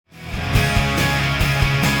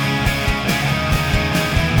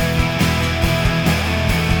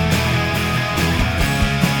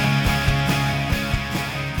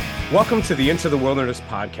Welcome to the Into the Wilderness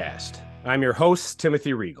podcast. I'm your host,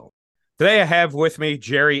 Timothy Regal. Today I have with me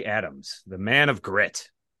Jerry Adams, the man of grit.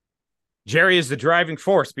 Jerry is the driving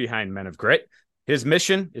force behind Men of Grit. His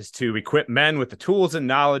mission is to equip men with the tools and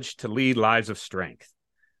knowledge to lead lives of strength.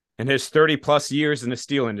 In his 30-plus years in the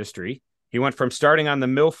steel industry, he went from starting on the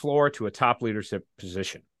mill floor to a top leadership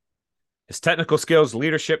position. His technical skills,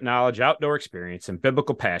 leadership knowledge, outdoor experience, and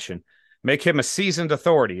biblical passion make him a seasoned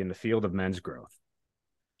authority in the field of men's growth.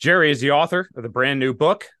 Jerry is the author of the brand new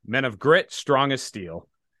book, Men of Grit, Strong as Steel,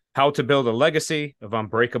 How to Build a Legacy of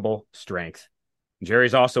Unbreakable Strength.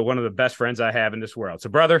 Jerry's also one of the best friends I have in this world. So,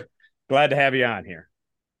 brother, glad to have you on here.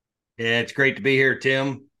 Yeah, it's great to be here,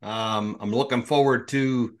 Tim. I'm looking forward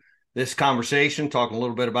to this conversation, talking a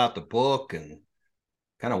little bit about the book and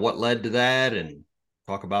kind of what led to that, and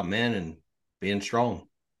talk about men and being strong.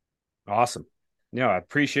 Awesome. I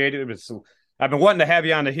appreciate it. I've been wanting to have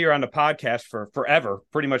you on the podcast for forever,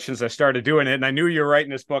 pretty much since I started doing it. And I knew you were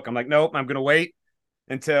writing this book. I'm like, nope, I'm going to wait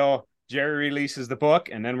until Jerry releases the book,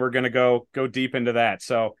 and then we're going to go deep into that.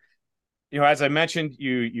 So, as I mentioned,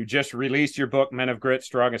 you just released your book, Men of Grit,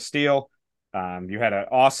 Strong as Steel. You had an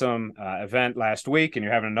awesome event last week, and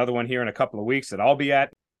you're having another one here in a couple of weeks that I'll be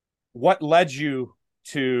at. What led you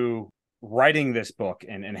to writing this book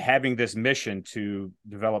and having this mission to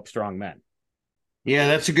develop strong men? Yeah,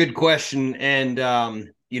 that's a good question. And,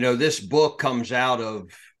 this book comes out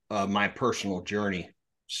of my personal journey.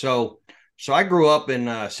 So I grew up in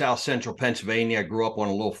South Central Pennsylvania. I grew up on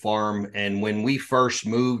a little farm. And when we first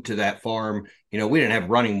moved to that farm, we didn't have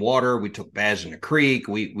running water. We took baths in the creek.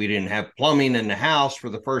 We didn't have plumbing in the house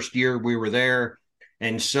for the first year we were there.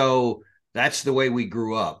 And so that's the way we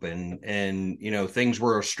grew up. And things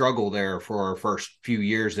were a struggle there for our first few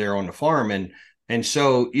years there on the farm. And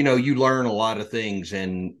so, you learn a lot of things.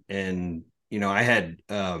 And I had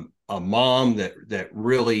a mom that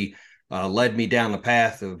really led me down the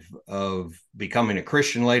path of becoming a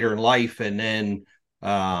Christian later in life. And then,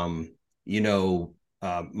 my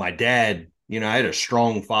dad, I had a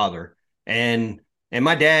strong father. And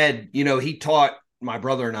my dad, he taught my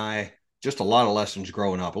brother and I just a lot of lessons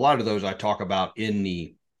growing up. A lot of those I talk about in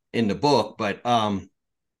the book. But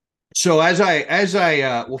so as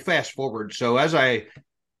I well, fast forward. So as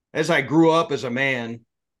I grew up as a man,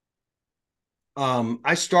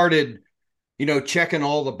 I started, checking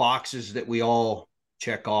all the boxes that we all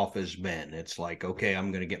check off as men. It's like, okay,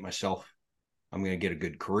 I'm going to get a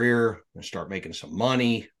good career. I'm going to start making some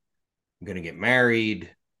money. I'm going to get married.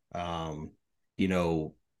 And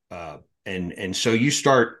so you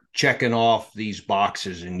start checking off these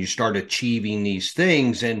boxes and you start achieving these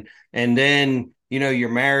things. And then, you're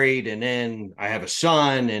married, and then I have a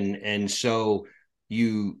son. And so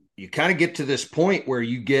you kind of get to this point where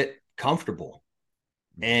you get comfortable.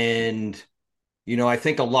 And, I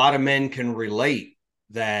think a lot of men can relate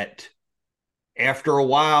that after a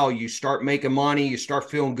while you start making money, you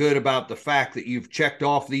start feeling good about the fact that you've checked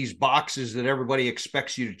off these boxes that everybody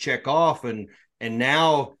expects you to check off. And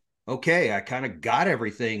now, okay, I kind of got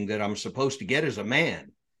everything that I'm supposed to get as a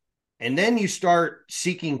man. And then you start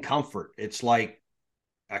seeking comfort. It's like,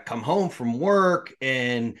 I come home from work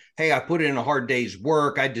and, hey, I put in a hard day's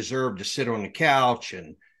work. I deserve to sit on the couch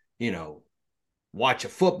and, watch a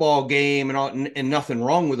football game and all, and nothing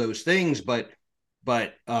wrong with those things, but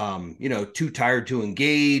too tired to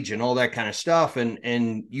engage and all that kind of stuff.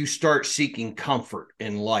 And you start seeking comfort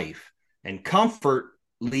in life, and comfort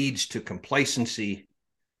leads to complacency,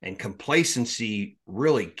 and complacency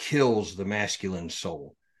really kills the masculine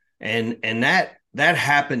soul. And that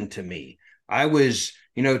happened to me. I was,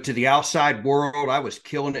 to the outside world, I was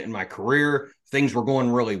killing it in my career. Things were going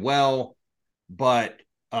really well, but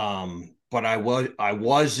I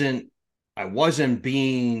wasn't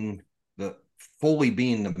being fully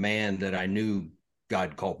being the man that I knew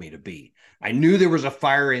God called me to be. I knew there was a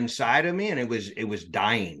fire inside of me, and it was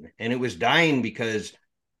dying, and it was dying because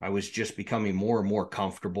I was just becoming more and more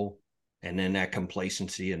comfortable, and then that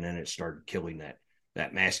complacency, and then it started killing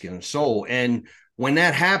that masculine soul. And when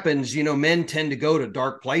that happens, men tend to go to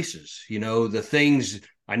dark places. The things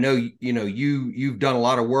I know, you've done a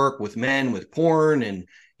lot of work with men with porn, and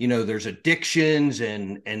there's addictions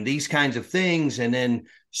and these kinds of things. And then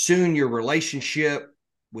soon your relationship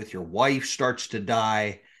with your wife starts to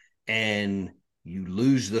die, and you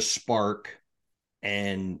lose the spark,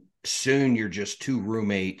 and soon you're just two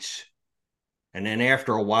roommates. And then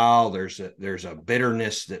after a while, there's a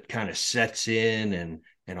bitterness that kind of sets in, and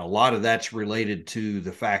a lot of that's related to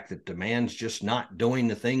the fact that the man's just not doing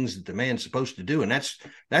the things that the man's supposed to do. And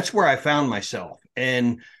that's where I found myself.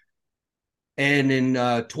 And in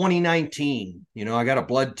 2019, I got a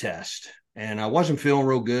blood test, and I wasn't feeling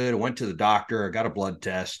real good. I went to the doctor, I got a blood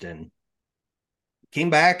test, and came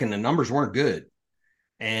back, and the numbers weren't good.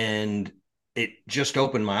 And it just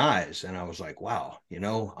opened my eyes. And I was like, wow,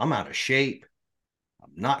 I'm out of shape.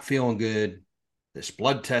 I'm not feeling good. This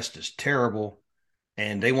blood test is terrible.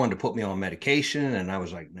 And they wanted to put me on medication. And I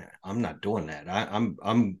was like, nah, I'm not doing that. I'm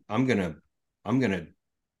gonna,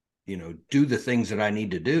 do the things that I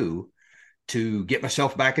need to do to get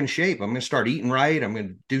myself back in shape. I'm going to start eating right. I'm going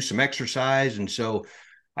to do some exercise. And so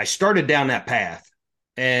I started down that path.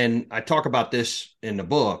 And I talk about this in the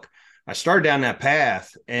book. I started down that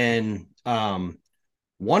path. And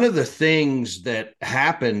one of the things that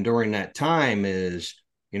happened during that time is,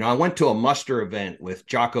 I went to a muster event with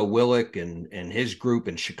Jocko Willick and his group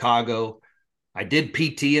in Chicago. I did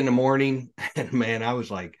PT in the morning. And man, I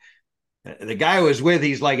was like, the guy I was with,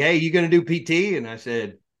 he's like, hey, you going to do PT? And I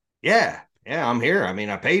said, yeah, I'm here. I mean,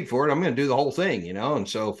 I paid for it. I'm going to do the whole thing, And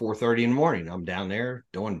so 4:30 in the morning, I'm down there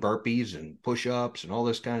doing burpees and push-ups and all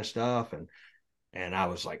this kind of stuff. And I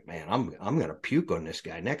was like, man, I'm going to puke on this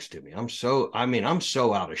guy next to me. I'm so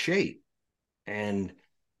out of shape. And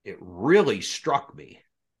it really struck me.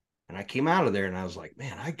 And I came out of there and I was like,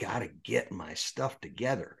 man, I got to get my stuff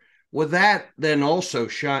together. With that, then also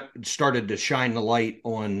started to shine the light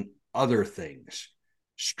on other things,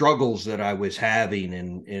 struggles that I was having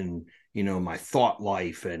in my thought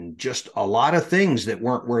life, and just a lot of things that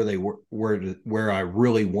weren't where they were, where I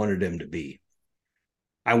really wanted them to be.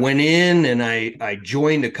 I went in and I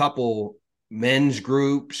joined a couple men's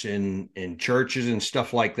groups and churches and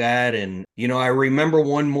stuff like that. And, I remember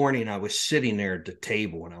one morning I was sitting there at the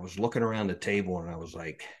table and I was looking around the table and I was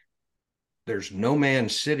like, there's no man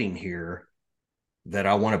sitting here that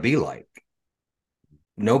I want to be like.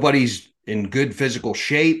 Nobody's in good physical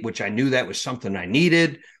shape, which I knew that was something I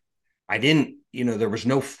needed. I didn't, there was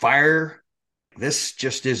no fire. This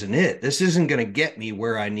just isn't it. This isn't going to get me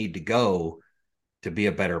where I need to go to be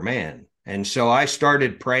a better man. And so I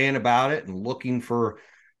started praying about it and looking for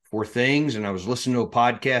things. And I was listening to a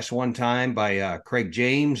podcast one time by Craig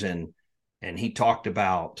James, and he talked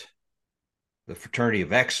about the Fraternity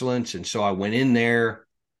of Excellence. And so I went in there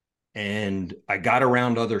and I got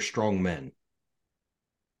around other strong men.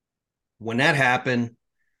 When that happened,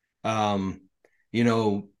 I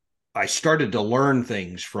started to learn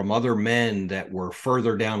things from other men that were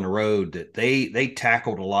further down the road, that they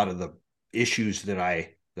tackled a lot of the issues that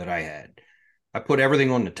I had. I put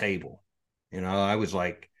everything on the table. I was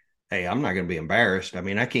like, hey, I'm not going to be embarrassed. I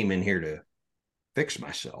mean, I came in here to fix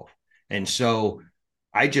myself. And so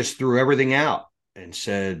I just threw everything out and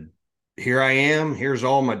said, here I am. Here's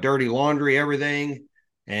all my dirty laundry, everything.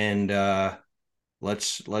 And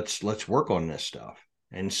let's work on this stuff.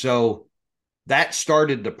 And so that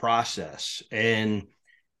started the process. And,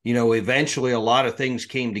 eventually a lot of things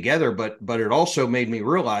came together, but it also made me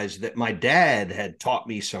realize that my dad had taught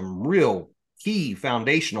me some real key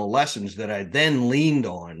foundational lessons that I then leaned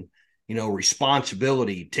on,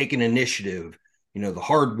 responsibility, taking initiative, the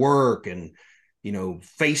hard work, and,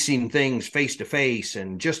 facing things face to face,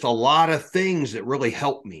 and just a lot of things that really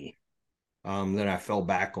helped me, that I fell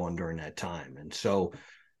back on during that time. And so,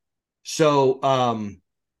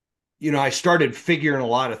 I started figuring a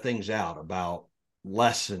lot of things out about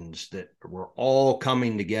lessons that were all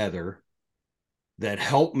coming together that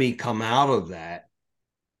helped me come out of that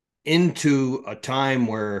into a time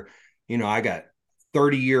where, I got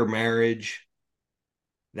 30-year marriage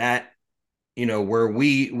that, where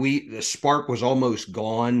the spark was almost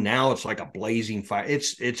gone. Now it's like a blazing fire.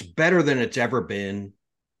 It's better than it's ever been.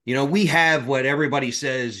 We have what everybody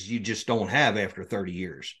says you just don't have after 30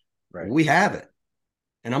 years. Right. We have it.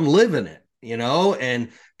 And I'm living it, and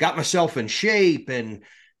got myself in shape, and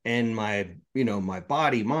my, my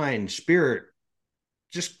body, mind, spirit,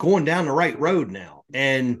 just going down the right road now.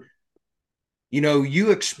 And,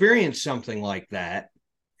 you experience something like that,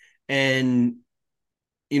 and,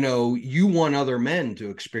 you want other men to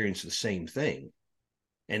experience the same thing.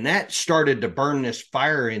 And that started to burn this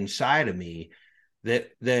fire inside of me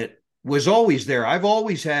that was always there.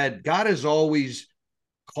 God has always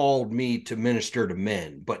called me to minister to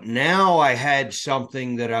men, but now I had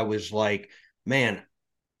something that I was like, man,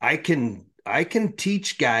 I can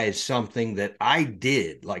teach guys something that I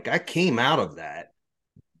did. Like, I came out of that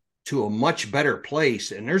to a much better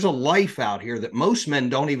place, and there's a life out here that most men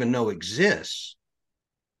don't even know exists.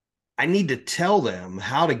 I need to tell them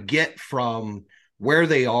how to get from where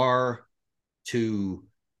they are to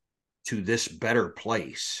this better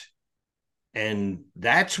place. And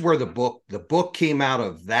that's where the book came out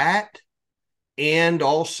of that. And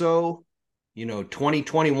also,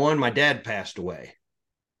 2021, my dad passed away.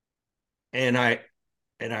 And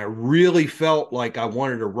and I really felt like I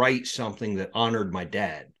wanted to write something that honored my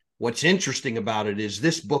dad. What's interesting about it is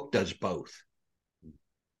this book does both.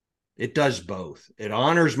 It does both. It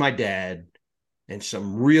honors my dad and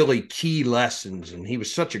some really key lessons. And he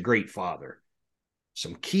was such a great father.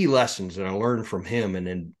 Some key lessons that I learned from him. And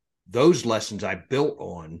then those lessons I built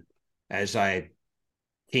on as I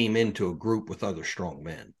came into a group with other strong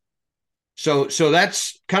men. So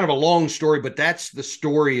that's kind of a long story, but that's the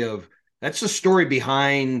story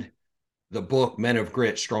behind the book Men of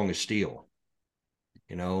Grit, Strong as Steel.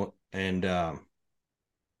 And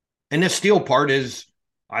the steel part is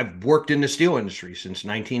I've worked in the steel industry since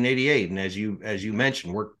 1988, and as you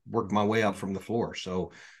mentioned, worked my way up from the floor.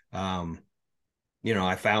 So,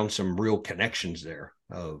 I found some real connections there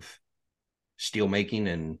of steel making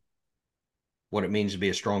and what it means to be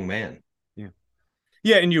a strong man. Yeah,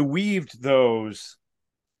 yeah, and you weaved those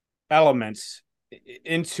elements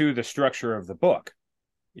into the structure of the book.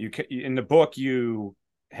 In the book, you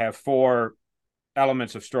have four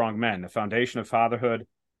elements of strong men: the foundation of fatherhood,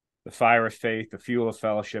 the fire of faith, the fuel of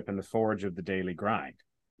fellowship, and the forge of the daily grind.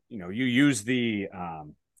 You use the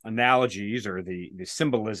analogies or the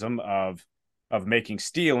symbolism of making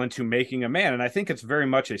steel into making a man, and I think it's very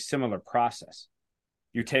much a similar process.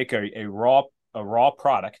 You take a raw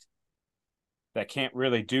product that can't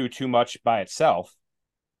really do too much by itself,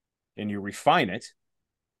 and you refine it,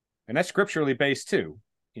 and that's scripturally based too.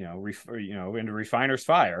 Into refiner's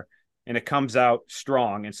fire, and it comes out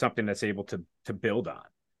strong and something that's able to build on.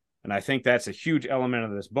 And I think that's a huge element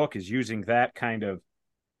of this book, is using that kind of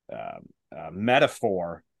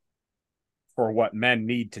metaphor for what men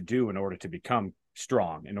need to do in order to become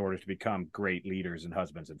strong, in order to become great leaders and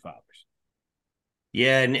husbands and fathers.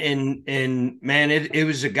 Yeah, and man, it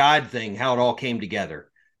was a God thing how it all came together,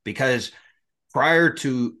 because prior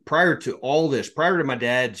to all this, prior to my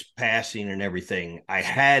dad's passing and everything, I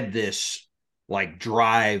had this like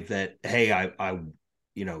drive that, hey, I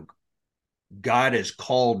God has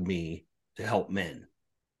called me to help men.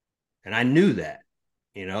 And I knew that,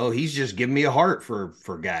 he's just given me a heart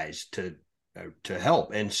for guys to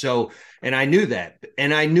help. And I knew that,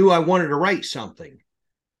 and I knew I wanted to write something,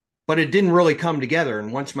 but it didn't really come together.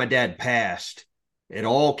 And once my dad passed, it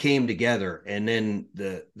all came together. And then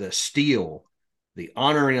the steel, the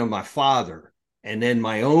honoring of my father, and then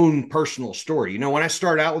my own personal story. When I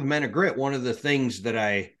started out with Men of Grit, one of the things that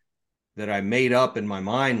I made up in my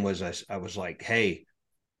mind was I was like, hey,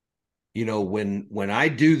 when I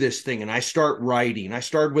do this thing and I start writing, I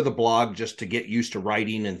started with a blog just to get used to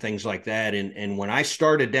writing and things like that. And when I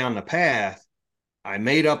started down the path, I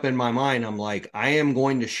made up in my mind, I'm like, I am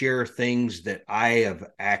going to share things that I have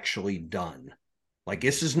actually done. Like,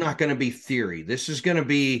 this is not going to be theory. This is going to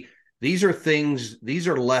be, these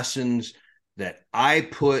are lessons that I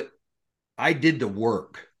did the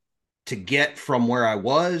work to get from where I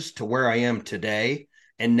was to where I am today.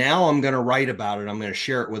 And now I'm going to write about it. I'm going to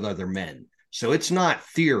share it with other men. So it's not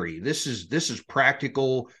theory. This is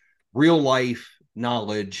practical, real life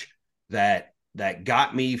knowledge that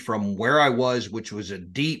got me from where I was, which was a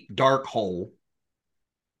deep, dark hole,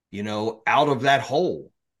 out of that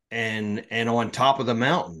hole and on top of the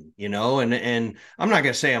mountain, and I'm not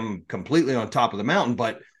going to say I'm completely on top of the mountain,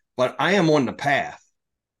 but I am on the path.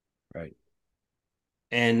 Right.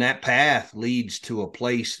 And that path leads to a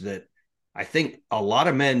place that I think a lot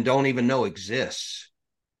of men don't even know exists.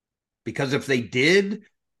 Because if they did,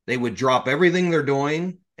 they would drop everything they're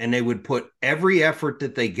doing and they would put every effort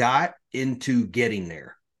that they got into getting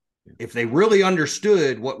there. If they really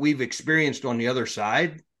understood what we've experienced on the other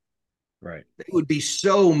side, right, they would be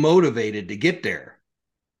so motivated to get there.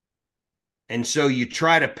 And so you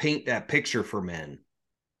try to paint that picture for men.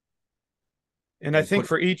 And I think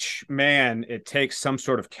for each man, it takes some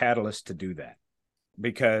sort of catalyst to do that,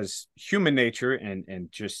 because human nature and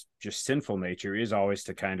just sinful nature is always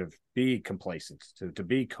to kind of be complacent, to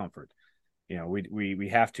be comfort. We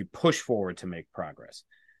have to push forward to make progress.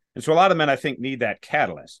 And so a lot of men, I think, need that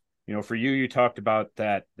catalyst. For you talked about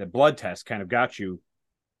that the blood test kind of got you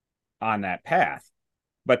on that path.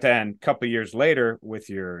 But then a couple of years later, with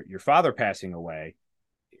your father passing away,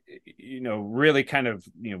 really kind of,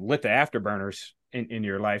 lit the afterburners in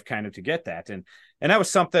your life kind of to get that. And that was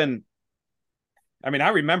something, I mean, I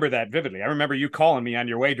remember that vividly. I remember you calling me on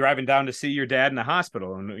your way driving down to see your dad in the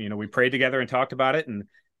hospital. And, we prayed together and talked about it. And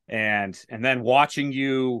then watching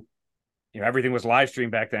you, everything was live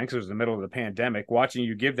streamed back then because it was the middle of the pandemic, watching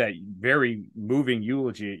you give that very moving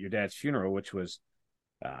eulogy at your dad's funeral, which was,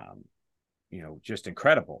 just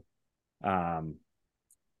incredible.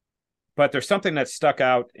 But there's something that stuck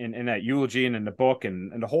out in that eulogy and in the book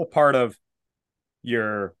and the whole part of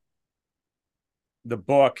your the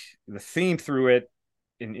book, the theme through it,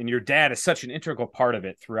 and your dad is such an integral part of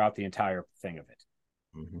it throughout the entire thing of it.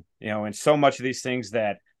 Mm-hmm. And so much of these things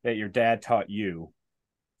that your dad taught you,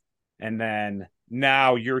 and then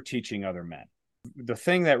now you're teaching other men. The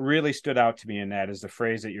thing that really stood out to me in that is the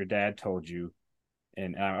phrase that your dad told you,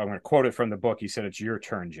 and I'm going to quote it from the book. He said, "It's your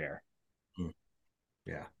turn, Jer."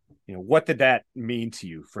 Yeah. What did that mean to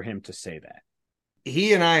you for him to say that?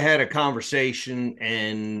 He and I had a conversation,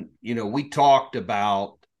 and we talked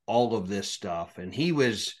about all of this stuff, and he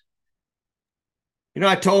was,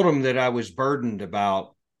 I told him that I was burdened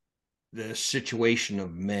about the situation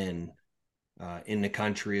of men in the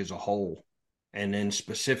country as a whole, and then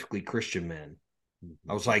specifically Christian men.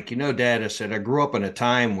 I was like, Dad, I said, I grew up in a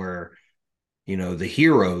time where, the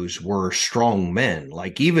heroes were strong men,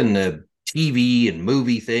 like even the TV and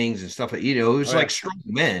movie things and stuff. It was like strong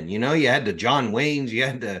men. You had the John Waynes, you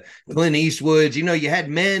had the Clint Eastwoods. You had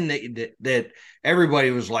men that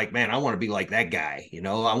everybody was like, man, I want to be like that guy.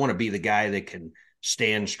 I want to be the guy that can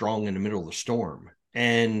stand strong in the middle of the storm.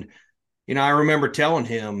 And I remember telling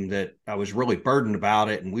him that I was really burdened about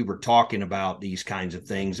it, and we were talking about these kinds of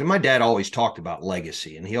things. And my dad always talked about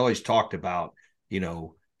legacy, and he always talked about,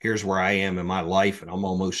 here's where I am in my life, and I'm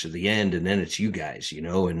almost to the end, and then it's you guys,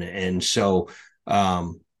 and so,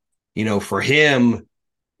 for him,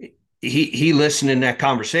 he listened in that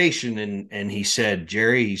conversation, and he said,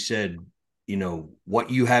 Jerry, he said, what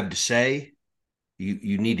you have to say,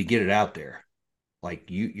 you need to get it out there. Like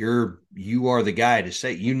you are the guy to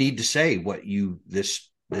say. You need to say what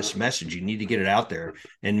this message. You need to get it out there,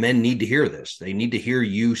 and men need to hear this. They need to hear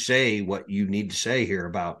you say what you need to say here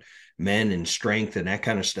about men and strength and that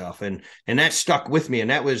kind of stuff. And that stuck with me.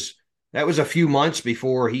 And that was a few months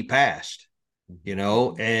before he passed,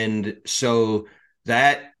 and so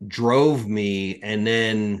that drove me. And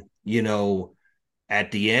then,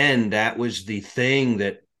 at the end, that was the thing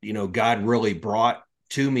that, God really brought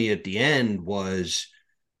to me at the end was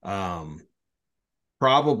probably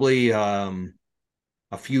it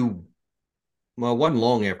wasn't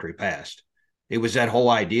long after he passed. It was that whole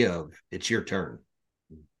idea of it's your turn.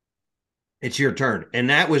 It's your turn. And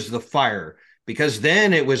that was the fire, because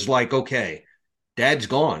then it was like, okay, Dad's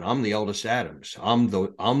gone. I'm the eldest Adams. I'm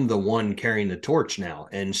the one carrying the torch now.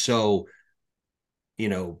 And so,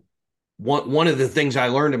 one of the things I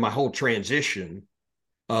learned in my whole transition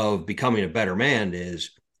of becoming a better man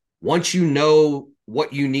is, once you know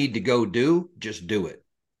what you need to go do, just do it.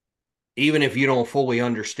 Even if you don't fully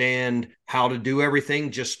understand how to do everything,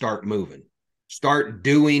 just start moving. Start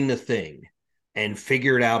doing the thing and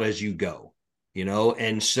figure it out as you go,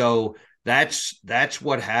 And so that's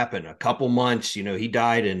what happened. A couple months, he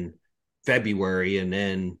died in February, and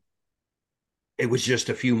then it was just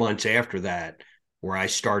a few months after that where I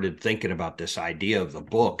started thinking about this idea of the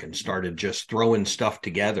book and started just throwing stuff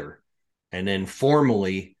together. And then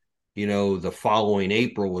formally, the following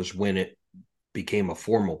April was when it became a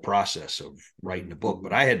formal process of writing the book.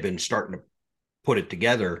 But I had been starting to put it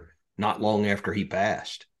together not long after he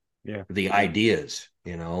passed. Yeah. The ideas,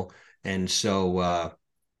 And so,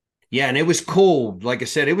 and it was cool. Like I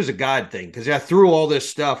said, it was a God thing, because I threw all this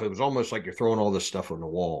stuff. It was almost like you're throwing all this stuff on the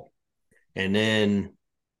wall. And then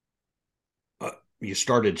you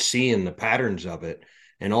started seeing the patterns of it.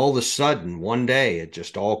 And all of a sudden, one day, it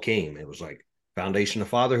just all came. It was like, Foundation of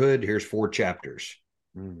Fatherhood, here's 4 chapters.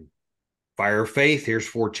 Fire of Faith, here's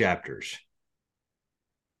 4 chapters.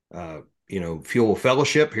 Fuel of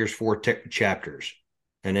Fellowship, here's 4 chapters.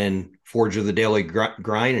 And then Forge of the Daily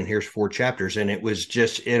Grind, and here's 4 chapters. And it was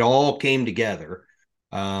just, it all came together.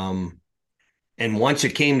 And once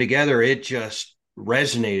it came together, it just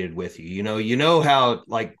resonated with you. You know how,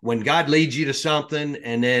 like, when God leads you to something,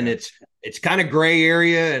 and then it's kind of gray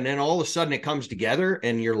area, and then all of a sudden it comes together,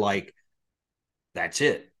 and you're like, that's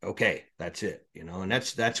it. Okay, that's it. And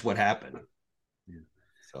that's what happened. Yeah.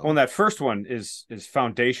 So. Well, and that first one is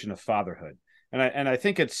Foundation of Fatherhood, and I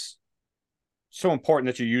think it's so important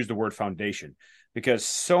that you use the word foundation, because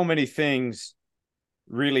so many things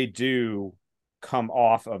really do come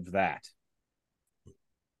off of that.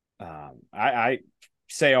 I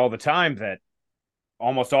say all the time that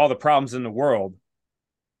almost all the problems in the world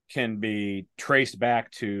can be traced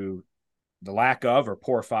back to the lack of or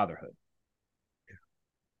poor fatherhood.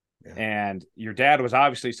 Yeah. And your dad was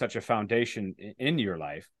obviously such a foundation in your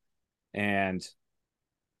life, and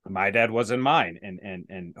my dad was in mine,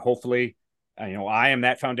 and hopefully, I am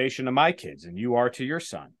that foundation to my kids, and you are to your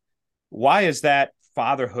son. Why is that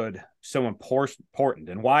fatherhood so important,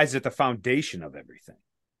 and why is it the foundation of everything?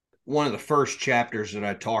 One of the first chapters that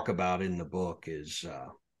I talk about in the book is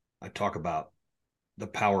I talk about the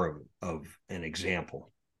power of an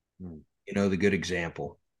example. The good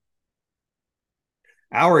example.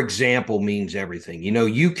 Our example means everything.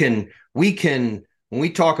 When we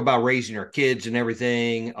talk about raising our kids and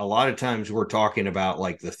everything, a lot of times we're talking about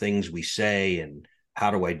like the things we say and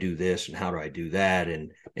how do I do this and how do I do that?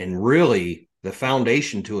 And really the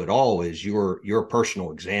foundation to it all is your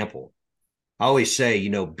personal example. I always say,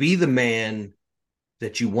 be the man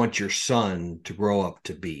that you want your son to grow up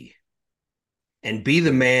to be, and be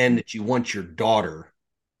the man that you want your daughter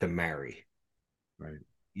to marry. Right.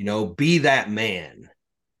 Be that man.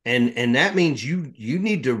 And that means you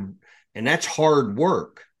need to, and that's hard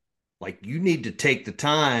work. Like you need to take the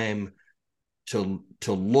time to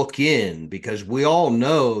look in, because we all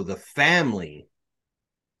know the family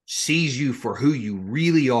sees you for who you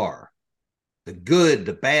really are, the good,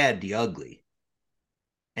 the bad, the ugly.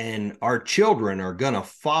 And our children are going to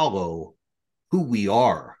follow who we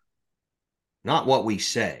are, not what we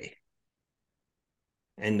say.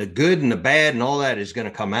 And the good and the bad and all that is going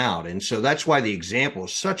to come out. And so that's why the example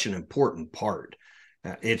is such an important part.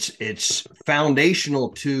 It's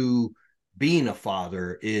foundational to being a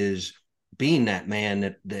father, is being that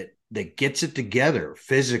man that gets it together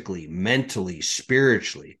physically, mentally,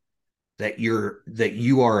 spiritually, that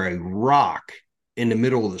you are a rock in the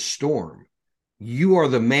middle of the storm. You are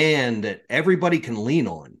the man that everybody can lean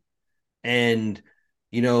on. And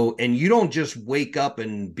and you don't just wake up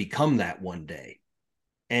and become that one day.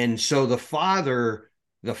 And so the father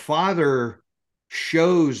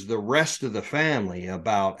shows the rest of the family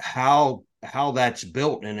about how that's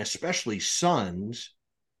built, and especially sons.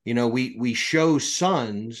 We show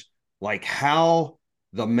sons like how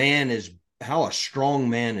a strong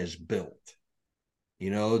man is built.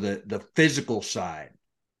 The physical side,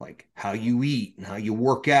 like how you eat and how you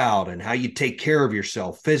work out and how you take care of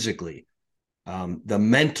yourself physically. The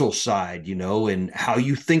mental side, and how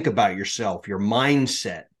you think about yourself, your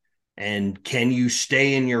mindset, and can you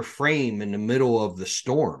stay in your frame in the middle of the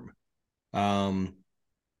storm?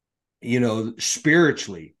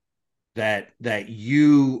 Spiritually, that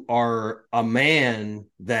you are a man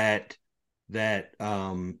that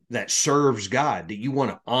serves God, that you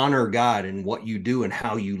want to honor God in what you do and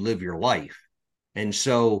how you live your life. And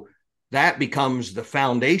so that becomes the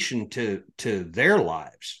foundation to their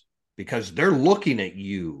lives, because they're looking at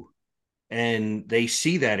you and they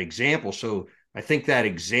see that example. So I think that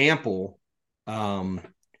example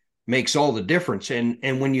makes all the difference.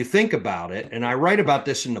 And when you think about it, and I write about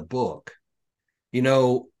this in the book,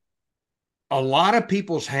 a lot of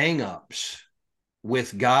people's hangups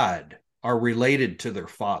with God are related to their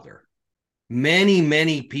father. Many,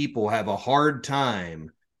 many people have a hard time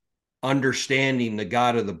understanding the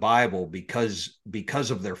God of the Bible because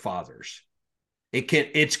of their fathers.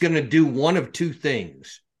 It's going to do one of two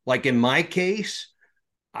things. Like in my case,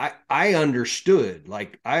 I understood,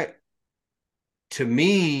 to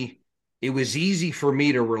me, it was easy for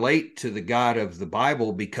me to relate to the God of the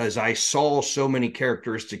Bible because I saw so many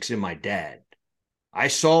characteristics in my dad. I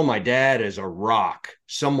saw my dad as a rock,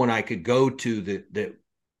 someone I could go to that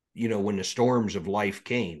when the storms of life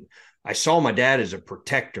came. I saw my dad as a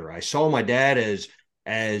protector. I saw my dad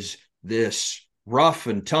as this rough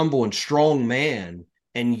and tumble and strong man.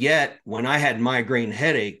 And yet when I had migraine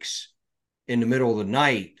headaches in the middle of the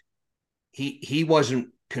night, he wasn't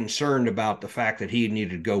concerned about the fact that he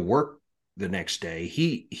needed to go work the next day.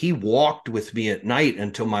 He walked with me at night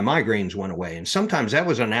until my migraines went away. And sometimes that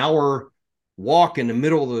was an hour walk in the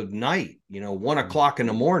middle of the night, 1 o'clock in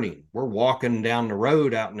the morning. We're walking down the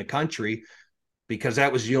road out in the country because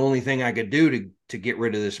that was the only thing I could do to get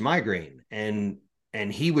rid of this migraine. And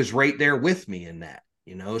he was right there with me in that,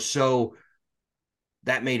 so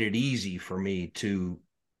that made it easy for me to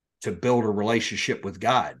build a relationship with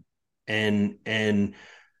God. And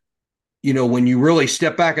when you really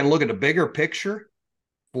step back and look at the bigger picture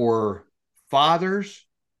for fathers,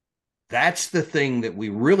 that's the thing that we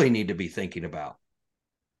really need to be thinking about.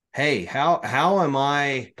 Hey, how am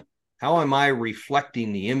I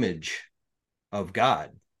reflecting the image of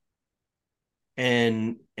God?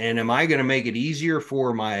 And am I going to make it easier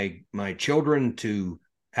for my children to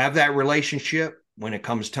have that relationship when it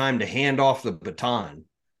comes time to hand off the baton?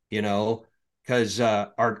 Because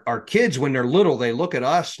our kids, when they're little, they look at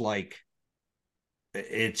us like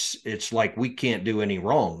it's like we can't do any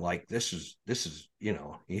wrong. Like this is you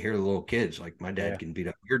hear the little kids like, my dad can beat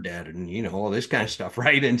up your dad, and all this kind of stuff,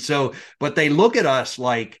 right? And so, but they look at us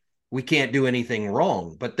like we can't do anything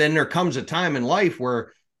wrong. But then there comes a time in life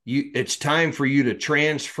where it's time for you to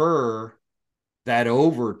transfer that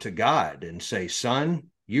over to God and say, son,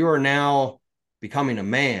 you are now becoming a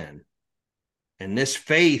man. And this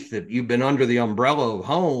faith that you've been under the umbrella of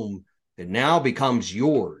home, it now becomes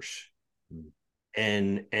yours.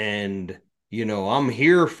 and I'm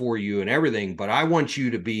here for you and everything, but I want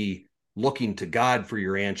you to be looking to God for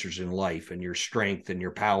your answers in life and your strength and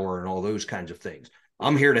your power and all those kinds of things.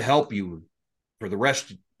 I'm here to help you for the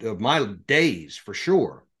rest of my days, for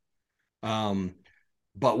sure.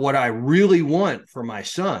 But what I really want for my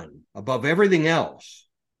son above everything else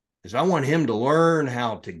is I want him to learn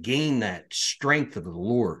how to gain that strength of the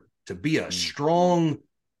Lord, to be a strong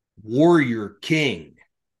warrior king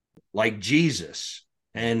like Jesus,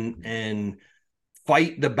 and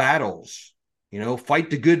fight the battles, fight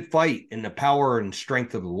the good fight in the power and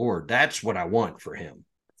strength of the Lord. That's what I want for him.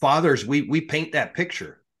 Fathers, we paint that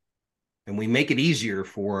picture and we make it easier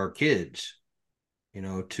for our kids,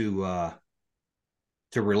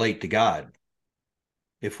 to relate to God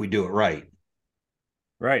if we do it right.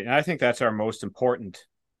 Right. And I think that's our most important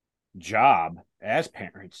job as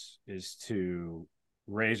parents, is to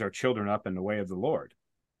raise our children up in the way of the Lord.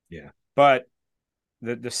 Yeah. But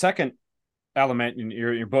the second element in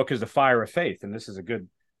your book is the fire of faith. And this is a good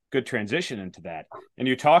transition into that. And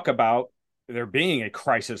you talk about there being a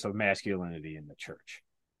crisis of masculinity in the church.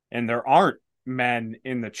 And there aren't men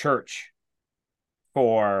in the church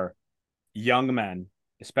for young men,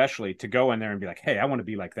 especially, to go in there and be like, hey, I want to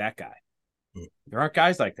be like that guy. There aren't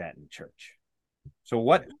guys like that in the church. So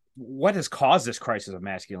what has caused this crisis of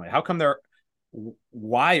masculinity? How come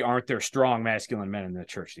why aren't there strong masculine men in the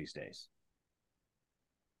church these days?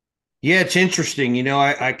 Yeah, it's interesting.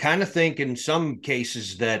 I kind of think in some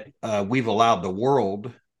cases that we've allowed the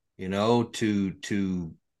world,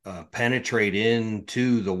 to penetrate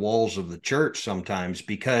into the walls of the church sometimes,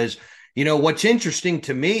 because, what's interesting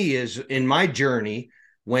to me is in my journey,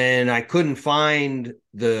 when I couldn't find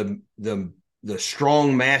the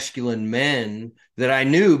strong masculine men that I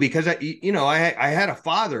knew, because I had a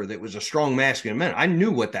father that was a strong masculine man. I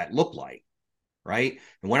knew what that looked like. Right.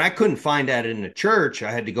 And when I couldn't find that in the church,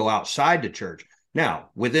 I had to go outside the church. Now,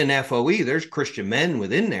 within FOE, there's Christian men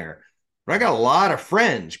within there, but I got a lot of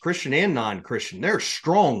friends, Christian and non-Christian. They're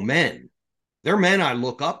strong men. They're men I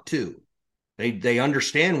look up to. They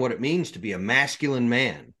understand what it means to be a masculine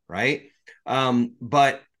man. Right.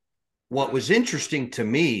 But what was interesting to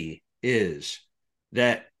me is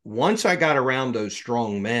that once I got around those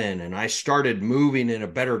strong men and I started moving in a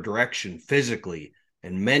better direction physically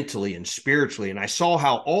and mentally and spiritually, and I saw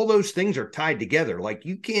how all those things are tied together. Like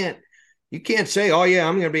you can't say, oh yeah,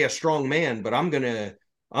 I'm going to be a strong man, but I'm going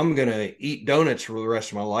to eat donuts for the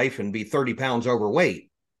rest of my life and be 30 pounds overweight.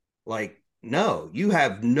 Like, no, you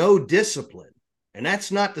have no discipline. And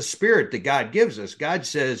that's not the spirit that God gives us. God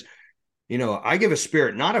says, I give a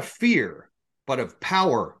spirit not of fear, but of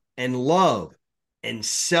power and love and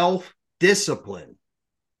self-discipline.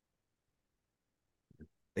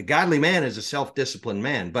 The godly man is a self-disciplined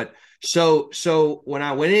man. But so when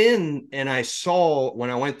I went in and when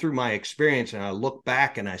I went through my experience and I looked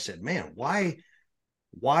back and I said, man, why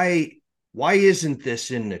isn't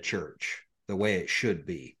this in the church the way it should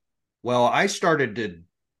be? Well, I started to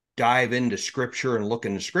dive into scripture and look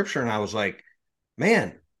into scripture, and I was like,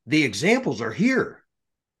 man, the examples are here.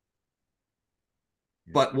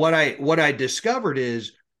 But what I discovered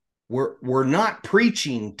is we're not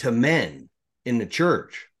preaching to men in the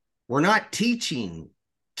church. We're not teaching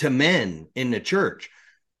to men in the church.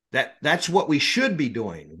 That's what we should be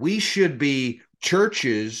doing.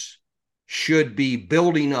 Churches should be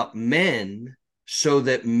building up men so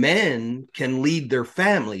that men can lead their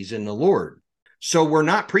families in the Lord. So we're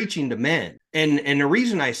not preaching to men. And the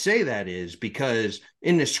reason I say that is because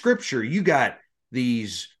in the scripture, you got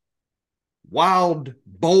these wild,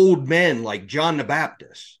 bold men like John the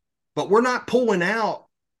Baptist, but we're not pulling out,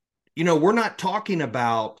 we're not talking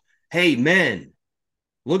about, hey, men,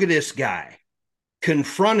 look at this guy,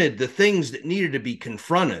 confronted the things that needed to be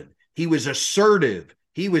confronted. He was assertive.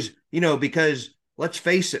 He was, because let's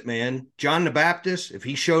face it, man, John the Baptist, if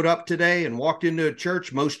he showed up today and walked into a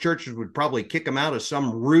church, most churches would probably kick him out as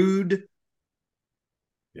some rude.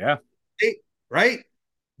 Yeah. Right?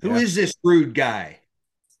 Yeah. Who is this rude guy?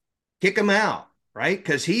 Kick him out, right?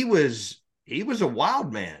 Because he was a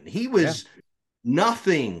wild man. He was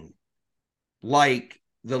nothing like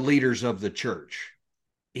the leaders of the church.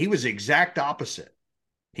 He was exact opposite.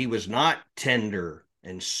 He was not tender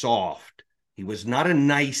and soft. He was not a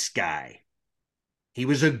nice guy. He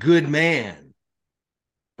was a good man.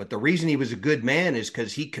 But the reason he was a good man is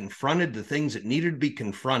because he confronted the things that needed to be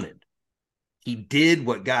confronted. He did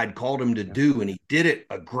what God called him to do, and he did it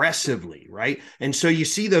aggressively, right? And so you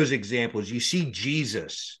see those examples. You see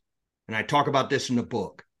Jesus, and I talk about this in the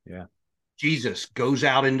book. Yeah. Jesus goes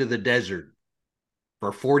out into the desert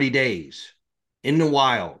for 40 days in the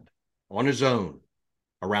wild on his own,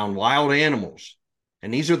 around wild animals,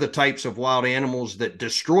 And these are the types of wild animals that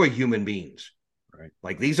destroy human beings. Right.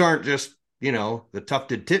 Like these aren't just, the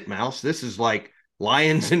tufted titmouse. This is like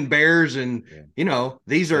lions and bears and,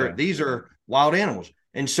 these are wild animals.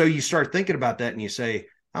 And so you start thinking about that and you say,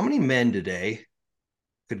 how many men today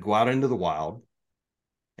could go out into the wild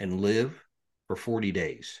and live for 40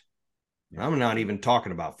 days? Yeah. I'm not even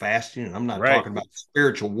talking about fasting, and I'm not talking about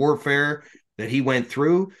spiritual warfare that he went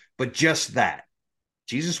through, but just that.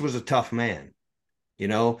 Jesus was a tough man.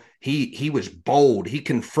 He was bold. He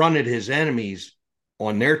confronted his enemies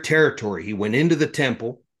on their territory. He went into the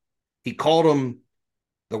temple. He called them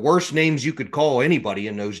the worst names you could call anybody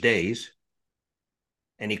in those days.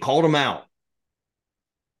 And he called them out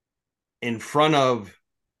in front of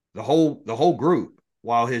the whole group,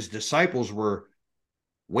 while his disciples were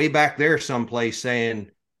way back there someplace saying,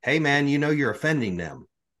 hey man, you're offending them.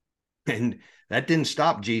 And that didn't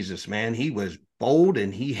stop Jesus, man. He was bold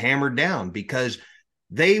and he hammered down because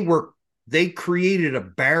they created a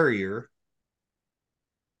barrier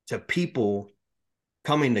to people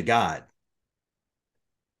coming to God.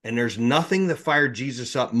 And there's nothing that fired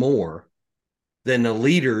Jesus up more than the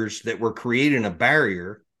leaders that were creating a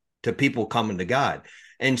barrier to people coming to God.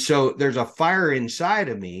 And so there's a fire inside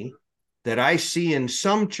of me that I see in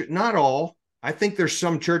some, not all. I think there's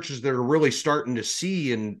some churches that are really starting to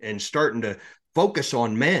see and starting to focus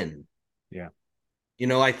on men. Yeah.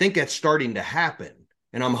 I think that's starting to happen.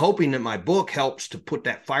 And I'm hoping that my book helps to put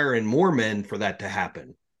that fire in more men for that to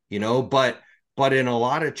happen, but in a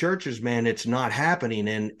lot of churches, man, it's not happening.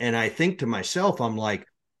 And I think to myself, I'm like,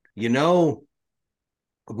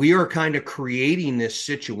 we are kind of creating this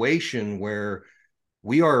situation where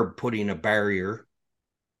we are putting a barrier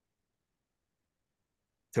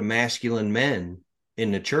to masculine men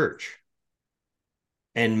in the church.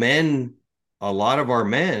 And men, a lot of our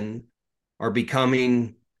men are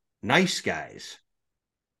becoming nice guys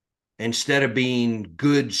instead of being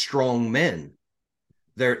good, strong men.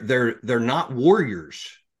 They're not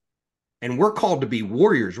warriors. And we're called to be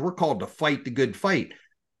warriors. We're called to fight the good fight.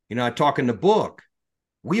 I talk in the book,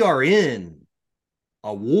 we are in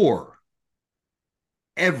a war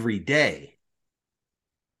every day.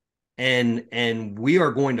 And we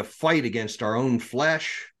are going to fight against our own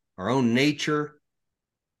flesh, our own nature.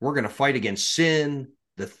 We're going to fight against sin,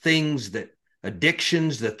 the things that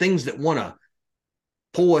addictions, the things that want to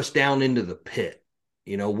pull us down into the pit.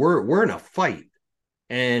 We're in a fight.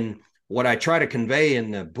 And what I try to convey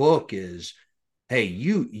in the book is, hey,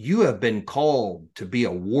 you have been called to be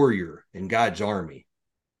a warrior in God's army.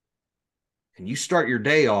 And you start your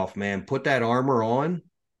day off, man, put that armor on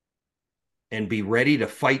and be ready to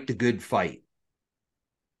fight the good fight.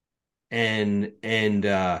 And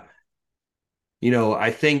I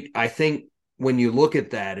think when you look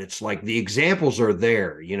at that, it's like the examples are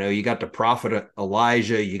there. You got the prophet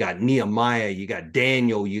Elijah, you got Nehemiah, you got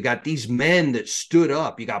Daniel, you got these men that stood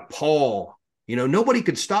up. You got Paul. Nobody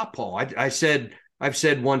could stop Paul. I've said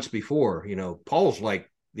once before, Paul's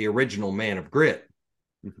like the original man of grit.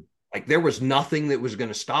 Mm-hmm. Like there was nothing that was going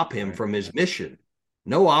to stop him from his mission.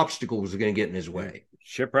 No obstacle was going to get in his way.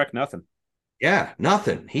 Shipwreck, nothing. Yeah,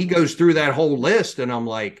 nothing. He goes through that whole list, and I'm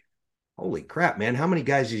like, holy crap, man, how many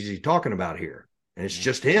guys is he talking about here? And it's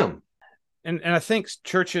just him. And I think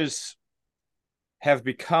churches have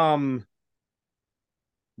become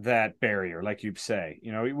that barrier, like you say.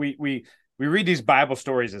 We read these Bible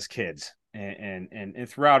stories as kids and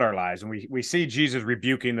throughout our lives, and we see Jesus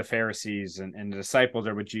rebuking the Pharisees and the disciples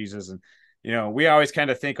are with Jesus. And, we always kind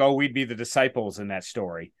of think, oh, we'd be the disciples in that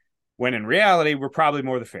story, when in reality, we're probably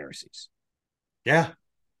more the Pharisees. Yeah.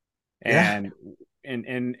 And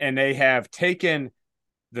they have taken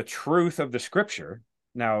the truth of the scripture.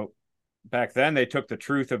 Now, back then they took the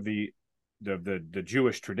truth of the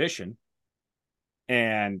Jewish tradition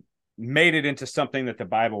and made it into something that the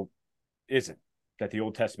Bible isn't, that the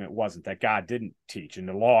Old Testament wasn't, that God didn't teach, and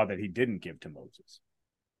the law that he didn't give to Moses.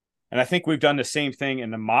 And I think we've done the same thing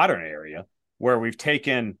in the modern area, where we've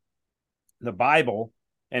taken the Bible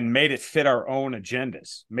and made it fit our own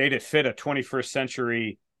agendas, made it fit a 21st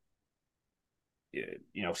century,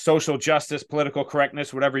 social justice, political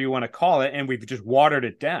correctness, whatever you want to call it. And we've just watered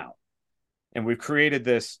it down. And we've created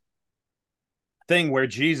this thing where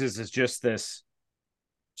Jesus is just this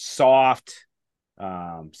soft,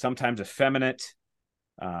 sometimes effeminate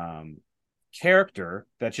character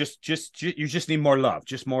that you just need more love,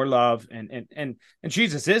 just more love. And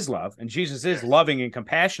Jesus is love, and Jesus is loving and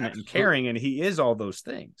compassionate and caring, and he is all those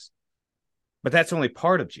things. But that's only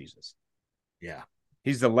part of Jesus. Yeah.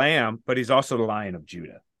 He's the Lamb, but he's also the Lion of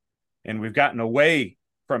Judah. And we've gotten away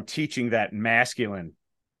from teaching that masculine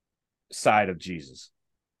side of Jesus.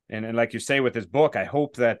 And like you say with this book, I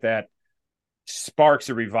hope that sparks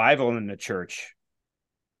a revival in the church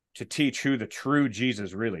to teach who the true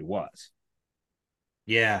Jesus really was.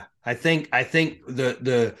 Yeah, I think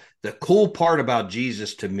the cool part about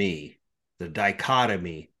Jesus to me, the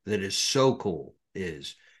dichotomy that is so cool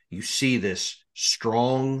is you see this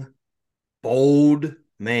strong, bold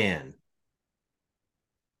man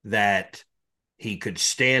that he could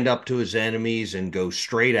stand up to his enemies and go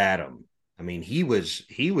straight at them. I mean, he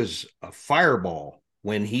was a fireball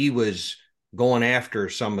when he was going after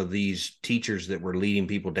some of these teachers that were leading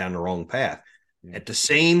people down the wrong path. Yeah. At the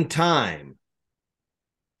same time,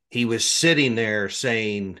 he was sitting there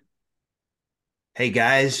saying, "Hey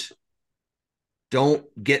guys, don't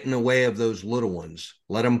get in the way of those little ones.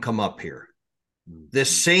 Let them come up here." Mm-hmm. This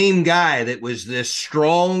same guy that was this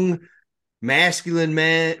strong, masculine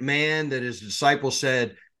man that his disciples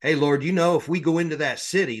said, "Hey Lord, if we go into that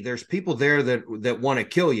city, there's people there that want to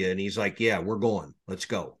kill you." And he's like, "Yeah, we're going. Let's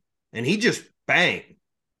go." And he just bang,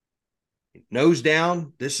 nose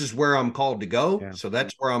down. This is where I'm called to go. Yeah. So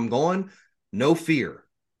that's where I'm going. No fear.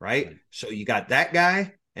 Right. So you got that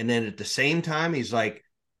guy. And then at the same time, he's like,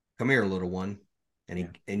 "Come here, little one."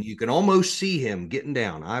 And you can almost see him getting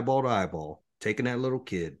down eyeball to eyeball, taking that little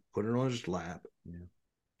kid, putting it on his lap,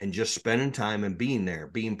 and just spending time and being there,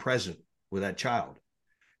 being present with that child.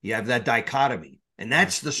 You have that dichotomy. And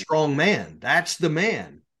that's the strong man. That's the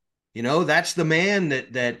man. That's the man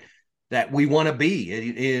that we want to be.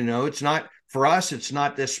 It's not for us, it's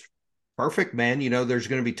not this perfect man. There's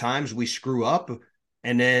going to be times we screw up.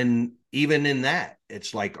 And then even in that,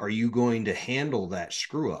 it's like, are you going to handle that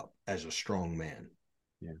screw up as a strong man?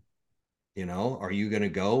 Yeah. Are you going to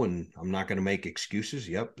go and I'm not going to make excuses?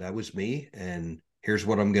 Yep, that was me. And here's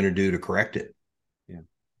what I'm going to do to correct it. Yeah.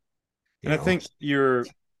 And I think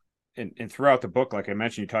and throughout the book, like I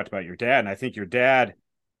mentioned, you talked about your dad, and I think your dad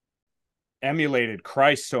emulated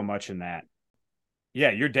Christ so much in that.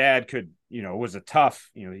 Yeah, your dad was a tough,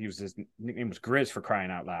 his nickname was Grizz, for crying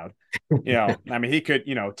out loud. I mean, he could,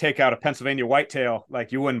 take out a Pennsylvania whitetail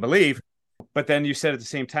like you wouldn't believe. But then you said at the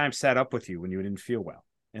same time, sat up with you when you didn't feel well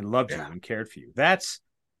and loved you and cared for you. That's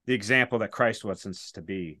the example that Christ wants us to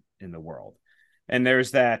be in the world. And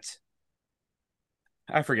there's that,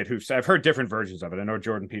 I forget I've heard different versions of it. I know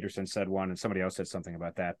Jordan Peterson said one and somebody else said something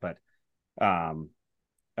about that. But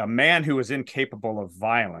a man who is incapable of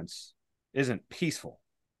violence isn't peaceful.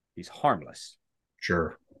 He's harmless.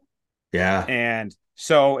 Sure. Yeah. And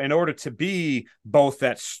so in order to be both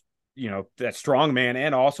that strong man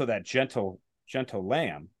and also that gentle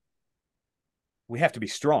lamb, we have to be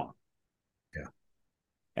strong. Yeah.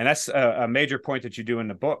 And that's a major point that you do in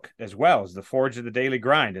the book, as well as the forge of the daily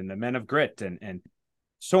grind and the men of grit. And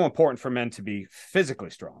so important for men to be physically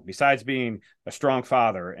strong. Besides being a strong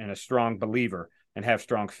father and a strong believer and have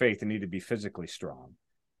strong faith, they need to be physically strong.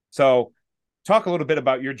 So talk a little bit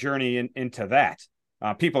about your journey into that.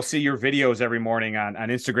 People see your videos every morning on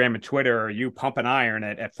Instagram and Twitter, or you pumping iron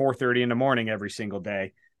at 4:30 in the morning every single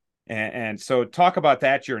day. And so talk about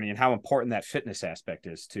that journey and how important that fitness aspect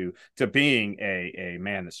is to being a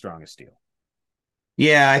man that's strong as steel.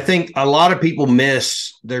 Yeah, I think a lot of people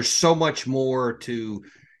there's so much more to,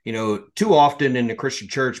 too often in the Christian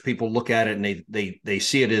church, people look at it and they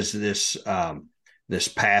see it as this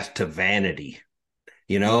path to vanity,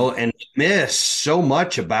 and miss so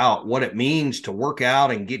much about what it means to work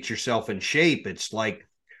out and get yourself in shape. It's like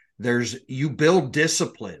you build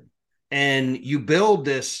discipline and you build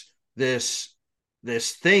this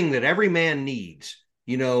thing that every man needs.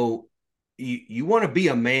 You want to be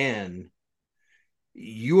a man,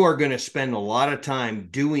 you are going to spend a lot of time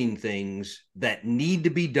doing things that need to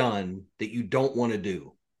be done that you don't want to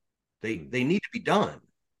do. They need to be done.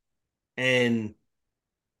 And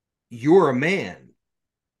you're a man.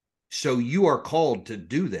 So you are called to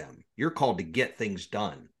do them. You're called to get things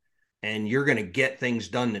done. And you're going to get things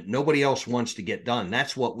done that nobody else wants to get done.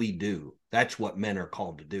 That's what we do. That's what men are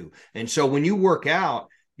called to do. And so when you work out,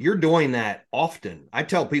 you're doing that often. I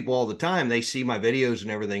tell people all the time, they see my videos and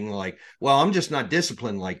everything, like, "Well, I'm just not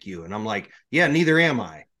disciplined like you." And I'm like, "Yeah, neither am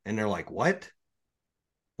I." And they're like, "What?"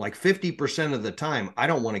 Like 50% of the time, I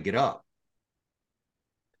don't want to get up.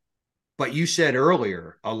 But you said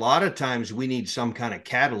earlier, a lot of times we need some kind of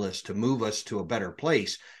catalyst to move us to a better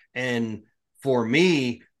place. And for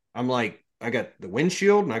me, I'm like, I got the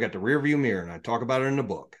windshield and I got the rear view mirror, and I talk about it in the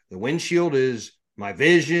book. The windshield is my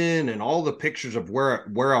vision and all the pictures of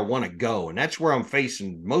where I want to go. And that's where I'm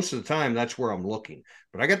facing most of the time. That's where I'm looking.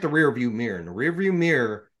 But I got the rear view mirror, and the rear view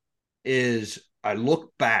mirror is I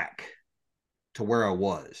look back to where I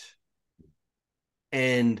was.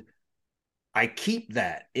 And I keep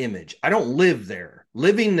that image. I don't live there.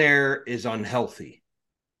 Living there is unhealthy.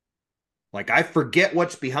 Like I forget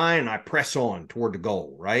what's behind and I press on toward the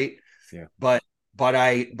goal, right? Yeah. But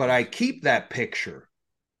I keep that picture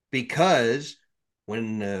because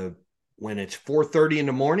when it's 4:30 in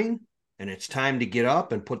the morning and it's time to get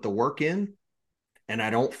up and put the work in and I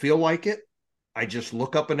don't feel like it, I just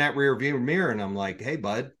look up in that rear view mirror and I'm like, "Hey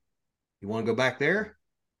bud, you want to go back there?"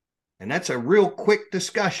 And that's a real quick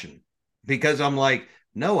discussion because I'm like,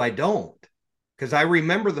 "No, I don't." Because I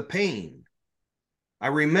remember the pain. I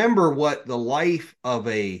remember what the life of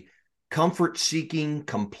a comfort seeking,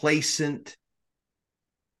 complacent,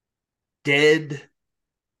 dead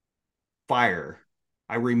fire.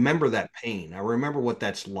 I remember that pain. I remember what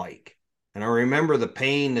that's like. And I remember the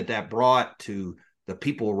pain that brought to the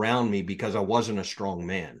people around me because I wasn't a strong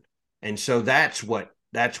man. And so that's what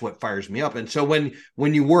fires me up. And so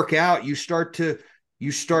when you work out, you start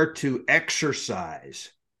to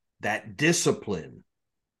exercise that discipline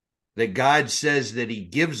that God says that he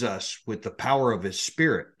gives us with the power of his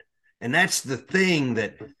spirit. And that's the thing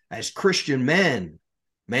that as Christian men,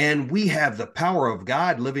 man, we have the power of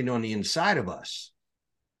God living on the inside of us.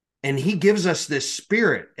 And he gives us this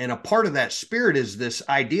spirit. And a part of that spirit is this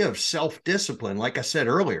idea of self-discipline. Like I said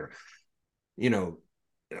earlier, you know,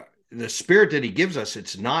 the spirit that he gives us,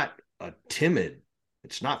 it's not a timid,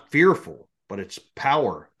 it's not fearful, but it's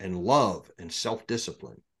power and love and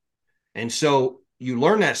self-discipline. And so you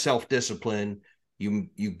learn that self-discipline, you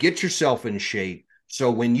get yourself in shape.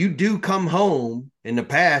 So when you do come home, in the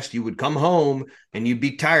past, you would come home and you'd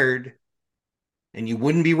be tired and you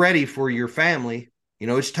wouldn't be ready for your family.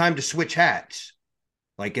 It's time to switch hats.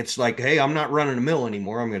 Like, it's like, hey, I'm not running a mill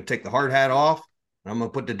anymore. I'm going to take the hard hat off. And I'm going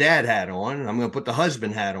to put the dad hat on. And I'm going to put the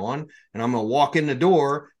husband hat on. And I'm going to walk in the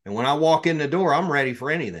door. And when I walk in the door, I'm ready for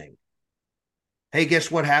anything. Hey, guess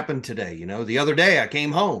what happened today? The other day I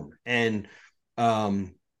came home and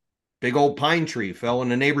big old pine tree fell in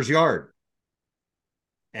the neighbor's yard.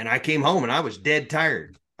 And I came home and I was dead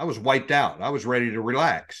tired. I was wiped out. I was ready to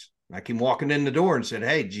relax. I came walking in the door and said,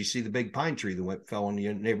 "Hey, did you see the big pine tree that fell in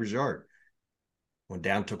the neighbor's yard?" Went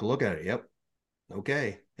down, took a look at it. Yep.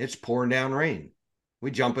 Okay. It's pouring down rain.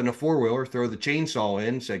 We jump in a four-wheeler, throw the chainsaw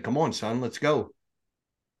in, say, "Come on, son, let's go."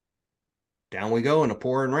 Down we go in a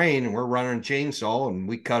pouring rain, and we're running a chainsaw, and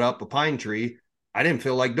we cut up a pine tree. I didn't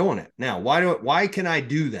feel like doing it. Now, why can I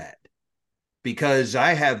do that? Because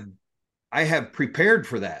I have prepared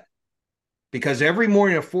for that. Because every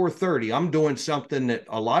morning at 4:30, I'm doing something that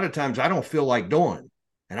a lot of times I don't feel like doing.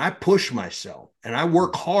 And I push myself and I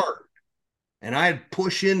work hard and I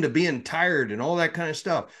push into being tired and all that kind of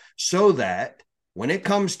stuff so that when it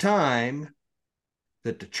comes time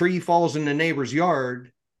that the tree falls in the neighbor's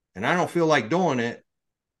yard and I don't feel like doing it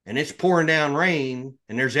and it's pouring down rain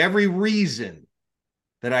and there's every reason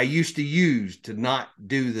that I used to use to not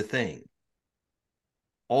do the thing.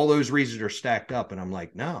 All those reasons are stacked up and I'm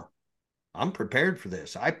like, no, I'm prepared for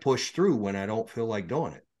this. I push through when I don't feel like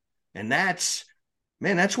doing it. And that's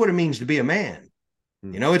what it means to be a man.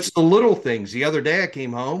 It's the little things. The other day I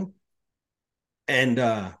came home and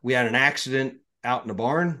we had an accident out in the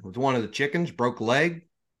barn with one of the chickens, broke a leg.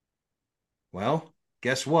 Well,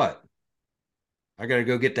 guess what? I got to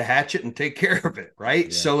go get the hatchet and take care of it, right?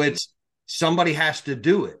 Yeah. So it's somebody has to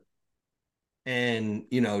do it. And,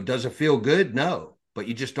 does it feel good? No, but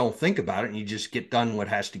you just don't think about it and you just get done what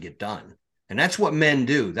has to get done. And that's what men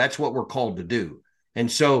do. That's what we're called to do.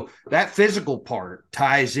 And so that physical part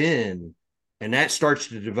ties in and that starts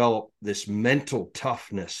to develop this mental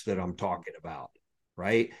toughness that I'm talking about,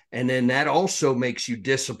 right? And then that also makes you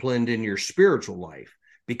disciplined in your spiritual life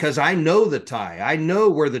because I know the tie. I know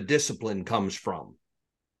where the discipline comes from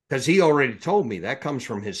because he already told me that comes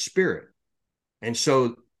from his spirit. And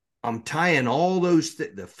so I'm tying all those,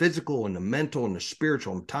 the physical and the mental and the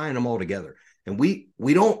spiritual, I'm tying them all together. And we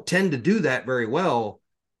don't tend to do that very well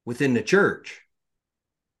within the church.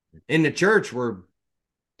 In the church, we're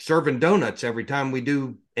serving donuts every time we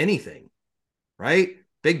do anything, right?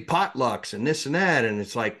 Big potlucks and this and that. And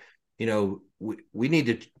it's like, we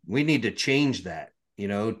need to change that,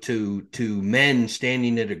 to men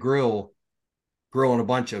standing at a grill, grilling a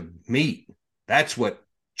bunch of meat. That's what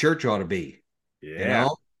church ought to be,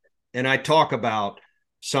 And I talk about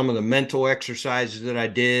some of the mental exercises that I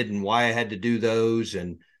did and why I had to do those.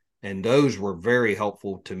 And those were very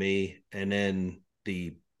helpful to me. And then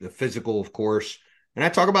the physical, of course. And I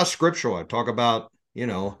talk about scriptural. I talk about,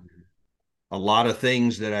 a lot of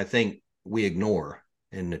things that I think we ignore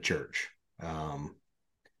in the church.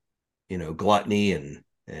 Gluttony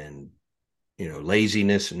and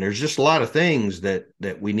laziness. And there's just a lot of things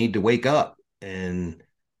that we need to wake up. And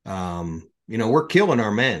we're killing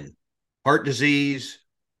our men. Heart disease,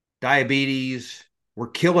 diabetes, we're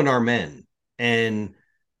killing our men. And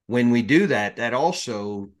when we do that, that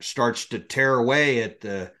also starts to tear away at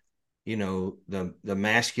the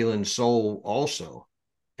masculine soul also,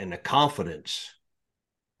 and the confidence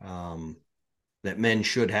that men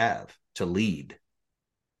should have to lead.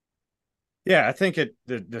 Yeah, I think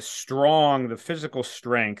the physical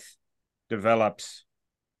strength develops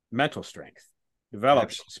mental strength,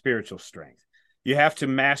 develops Absolutely. spiritual strength. You have to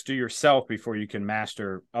master yourself before you can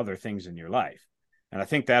master other things in your life. And I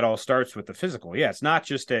think that all starts with the physical. Yeah, it's not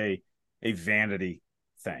just a vanity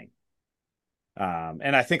thing.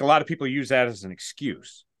 And I think a lot of people use that as an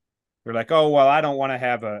excuse. They're like, oh, well, I don't want to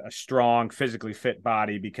have a strong, physically fit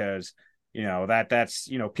body because that's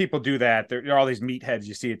people do that. There are all these meatheads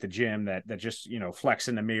you see at the gym that just flex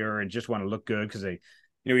in the mirror and just want to look good because they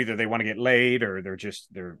either they want to get laid or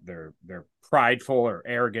they're prideful or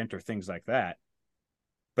arrogant or things like that.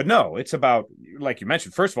 But no, it's about, like you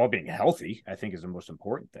mentioned, first of all, being healthy, I think, is the most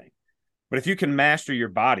important thing. But if you can master your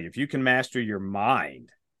body, if you can master your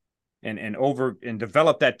mind and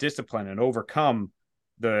develop that discipline and overcome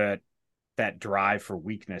the that drive for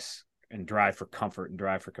weakness and drive for comfort and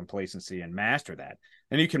drive for complacency and master that,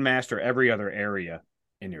 then you can master every other area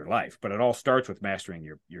in your life. But it all starts with mastering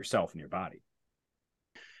yourself and your body.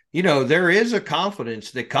 There is a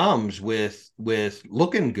confidence that comes with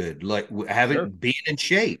looking good, like having Sure. being in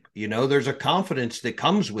shape. There's a confidence that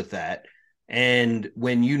comes with that. And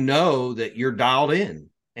when you know that you're dialed in,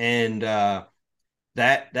 and that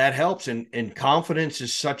helps. And confidence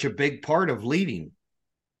is such a big part of leading.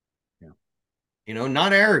 Yeah.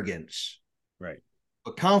 Not arrogance, Right.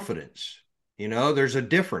 but confidence. There's a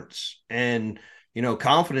difference. And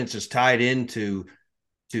confidence is tied into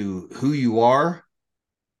who you are,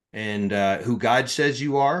 and who God says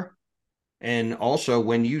you are. And also,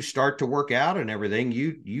 when you start to work out and everything,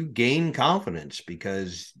 you gain confidence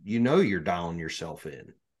because you're dialing yourself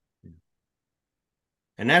in.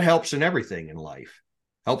 And that helps in everything in life.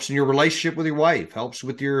 Helps in your relationship with your wife, helps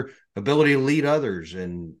with your ability to lead others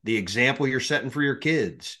and the example you're setting for your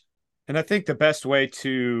kids. And I think the best way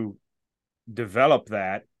to develop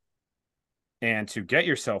that and to get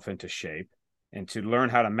yourself into shape and to learn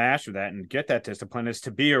how to master that and get that discipline is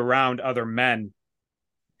to be around other men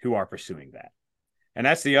who are pursuing that. And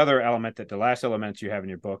that's the other element, that the last element you have in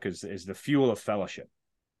your book is the fuel of fellowship.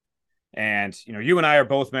 And you and I are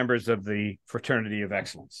both members of the fraternity of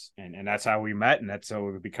excellence, and that's how we met, and that's how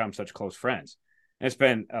we've become such close friends. And it's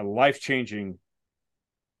been a life-changing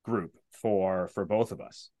group for both of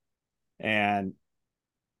us. And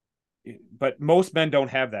but most men don't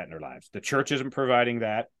have that in their lives. The church isn't providing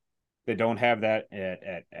that. They don't have that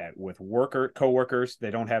at with coworkers. They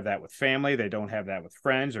don't have that with family. They don't have that with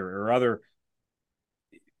friends or other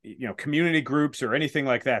community groups or anything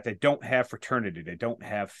like that. They don't have fraternity. They don't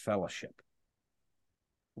have fellowship.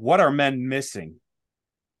 What are men missing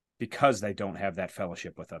because they don't have that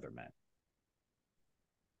fellowship with other men?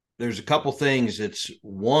 There's a couple things. It's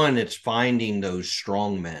finding those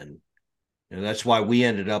strong men. That's why we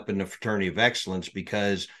ended up in the fraternity of excellence,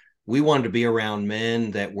 because we wanted to be around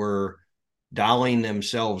men that were dialing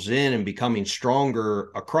themselves in and becoming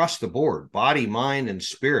stronger across the board, body, mind, and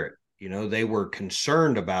spirit. They were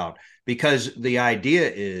concerned about, because the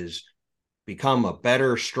idea is become a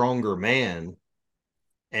better, stronger man.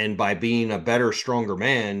 And by being a better, stronger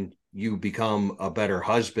man, you become a better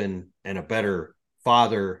husband and a better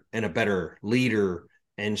father and a better leader.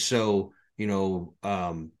 And so,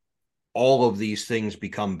 all of these things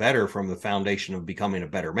become better from the foundation of becoming a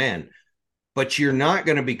better man. But you're not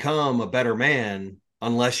going to become a better man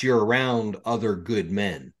unless you're around other good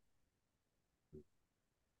men.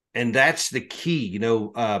 And that's the key.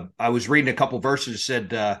 I was reading a couple verses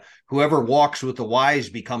that said, whoever walks with the wise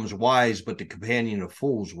becomes wise, but the companion of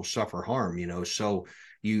fools will suffer harm. So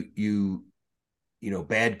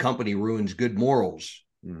bad company ruins good morals.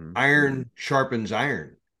 Mm-hmm. Iron sharpens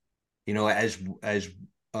iron, as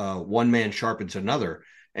one man sharpens another.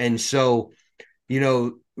 And so,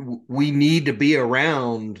 we need to be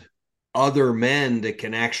around other men that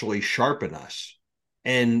can actually sharpen us.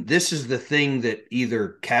 And this is the thing that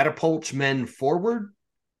either catapults men forward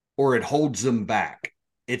or it holds them back.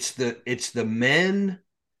 It's the men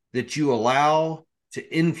that you allow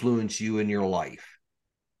to influence you in your life.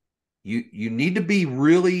 You need to be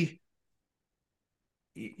really,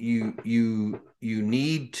 you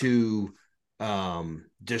need to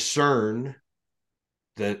discern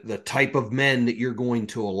the type of men that you're going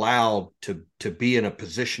to allow to be in a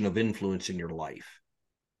position of influence in your life.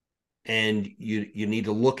 And you need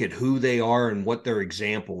to look at who they are and what their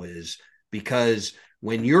example is, because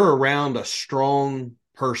when you're around a strong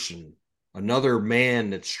person, another man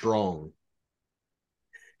that's strong,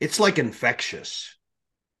 it's like infectious.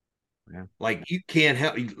 Yeah. Like you can't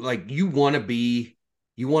help, like you want to be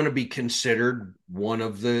considered one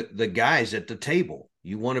of the guys at the table.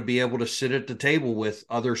 You want to be able to sit at the table with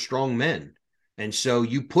other strong men. And so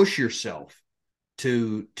you push yourself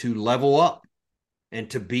to level up and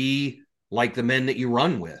to be like the men that you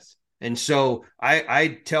run with. And so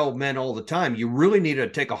I tell men all the time, you really need to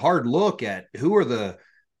take a hard look at who are the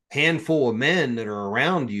handful of men that are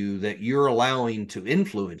around you that you're allowing to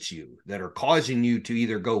influence you, that are causing you to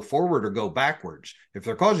either go forward or go backwards. If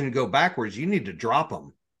they're causing you to go backwards, you need to drop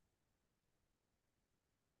them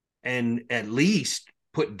and at least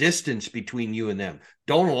put distance between you and them.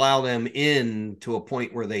 Don't allow them in to a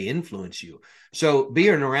point where they influence you. So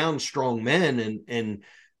being around strong men, and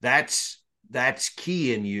that's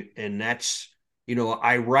key. And that's,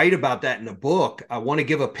 I write about that in the book. I want to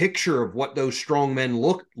give a picture of what those strong men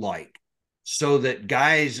look like so that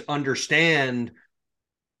guys understand,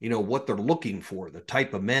 what they're looking for, the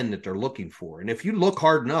type of men that they're looking for. And if you look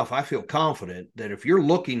hard enough, I feel confident that if you're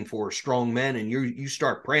looking for strong men and you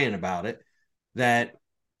start praying about it, that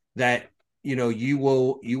you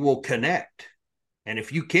will connect. And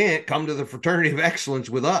if you can't, come to the Fraternity of Excellence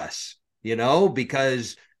with us,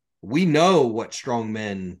 because we know what strong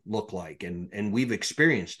men look like, and we've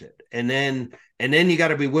experienced it. And then you got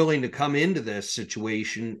to be willing to come into this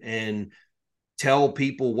situation and tell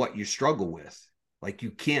people what you struggle with. Like,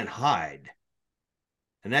 you can't hide.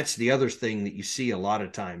 And that's the other thing that you see a lot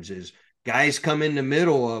of times is guys come in the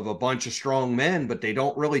middle of a bunch of strong men, but they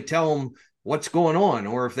don't really tell them what's going on.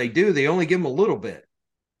 Or if they do, they only give them a little bit.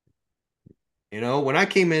 When I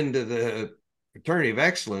came into the Fraternity of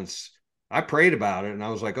Excellence, I prayed about it and I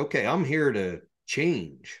was like, okay, I'm here to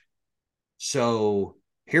change. So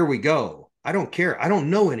here we go. I don't care. I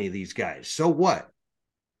don't know any of these guys. So what?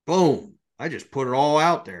 Boom. I just put it all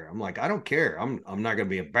out there. I'm like, I don't care. I'm not going to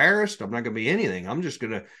be embarrassed. I'm not going to be anything. I'm just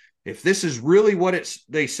going to, if this is really what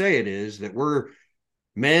they say it is, that we're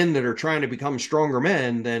men that are trying to become stronger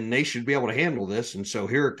men, then they should be able to handle this. And so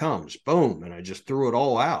here it comes. Boom. And I just threw it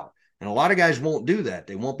all out. And a lot of guys won't do that.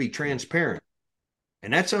 They won't be transparent.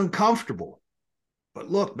 And that's uncomfortable. But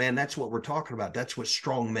look, man, that's what we're talking about. That's what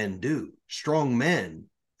strong men do. Strong men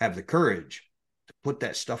have the courage to put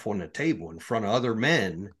that stuff on the table in front of other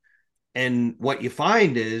men. And what you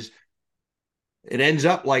find is it ends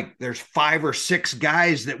up like there's 5 or 6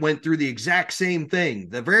 guys that went through the exact same thing.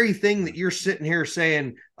 The very thing that you're sitting here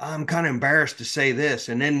saying, I'm kind of embarrassed to say this.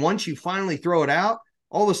 And then once you finally throw it out,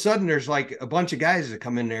 all of a sudden there's like a bunch of guys that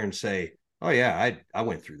come in there and say, oh yeah, I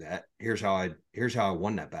went through that. Here's how I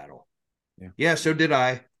won that battle. Yeah, so did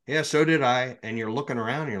I. Yeah, so did I. And you're looking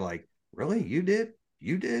around and you're like, really? You did?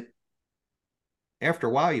 You did? After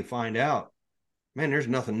a while, you find out, man, there's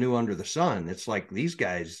nothing new under the sun. It's like these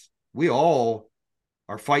guys, we all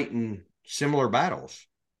are fighting similar battles.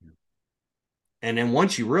 And then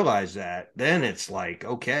once you realize that, then it's like,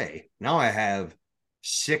 okay, now I have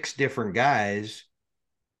 6 different guys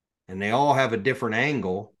and they all have a different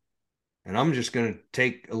angle. And I'm just going to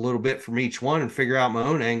take a little bit from each one and figure out my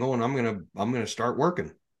own angle. And I'm going to start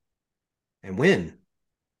working and win.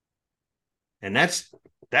 And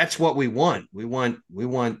that's what we want. We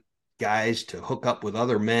want guys to hook up with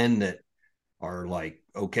other men that are like,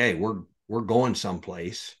 okay, we're going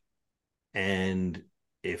someplace. And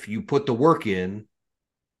if you put the work in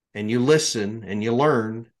and you listen and you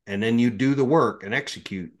learn and then you do the work and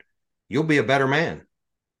execute, you'll be a better man.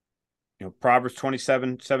 Proverbs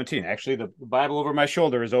 27:17. Actually, the Bible over my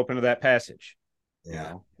shoulder is open to that passage.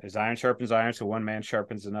 Yeah. As iron sharpens iron, so one man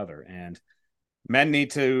sharpens another. And men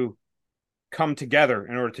need to come together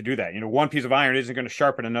in order to do that. One piece of iron isn't going to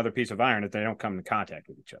sharpen another piece of iron if they don't come in contact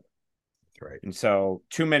with each other. That's right. And so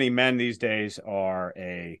too many men these days are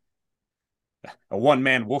a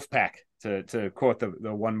one-man wolf pack, to quote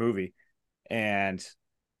the one movie. And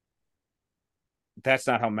that's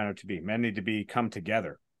not how men are to be. Men need to come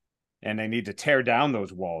together. And they need to tear down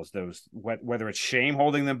those walls, whether it's shame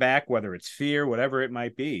holding them back, whether it's fear, whatever it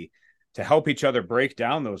might be, to help each other break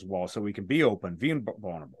down those walls so we can be open, be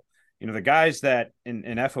vulnerable. The guys that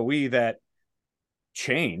in FOE that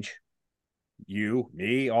change, you,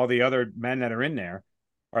 me, all the other men that are in there,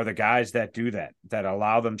 are the guys that do that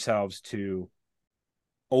allow themselves to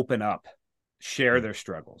open up, share their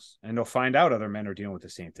struggles, and they'll find out other men are dealing with the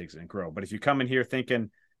same things and grow. But if you come in here thinking,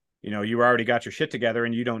 you already got your shit together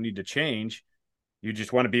and you don't need to change, you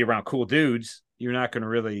just want to be around cool dudes, you're not going to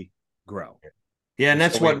really grow. Yeah. And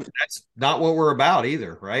that's not what we're about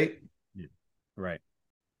either. Right. Right.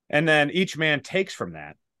 And then each man takes from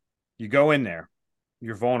that. You go in there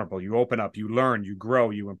you're vulnerable, you open up, you learn, you grow,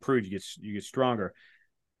 you improve, you get stronger.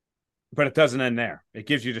 But it doesn't end there. It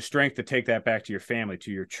gives you the strength to take that back to your family,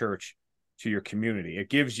 to your church, to your community. It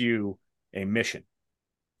gives you a mission.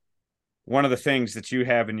 One of the things that you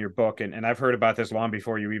have in your book, and I've heard about this long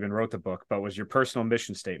before you even wrote the book, but was your personal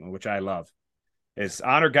mission statement, which I love, is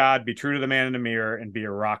honor God, be true to the man in the mirror, and be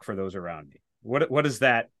a rock for those around me. What does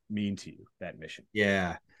that mean to you, that mission?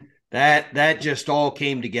 Yeah. That just all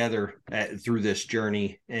came together through this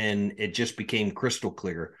journey, and it just became crystal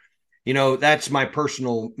clear. That's my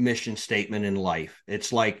personal mission statement in life.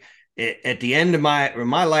 It's like at the end of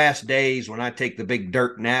my last days, when I take the big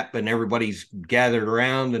dirt nap and everybody's gathered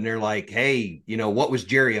around and they're like, hey, what was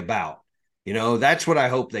Jerry about? That's what I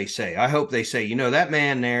hope they say. I hope they say, that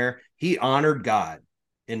man there, he honored God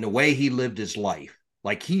in the way he lived his life.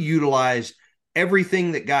 Like, he utilized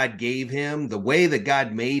everything that God gave him, the way that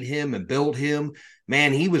God made him and built him.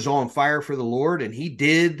 Man, he was on fire for the Lord, and he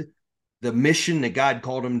did the mission that God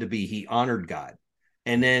called him to be. He honored God.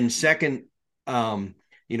 And then second,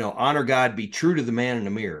 honor God, be true to the man in the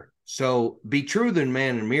mirror. So be true to the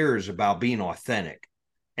man in the mirror is about being authentic.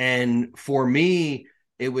 And for me,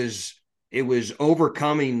 it was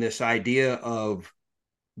overcoming this idea of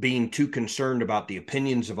being too concerned about the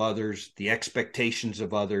opinions of others, the expectations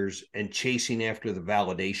of others, and chasing after the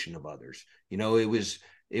validation of others.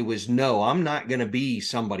 It was no, I'm not going to be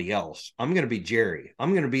somebody else. I'm going to be Jerry.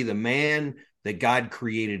 I'm going to be the man that God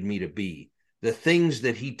created me to be. The things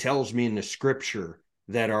that he tells me in the scripture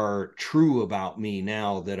that are true about me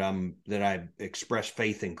now that I've expressed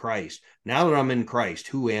faith in Christ. Now that I'm in Christ,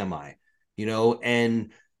 who am I? And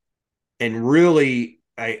really,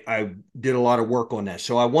 I did a lot of work on that.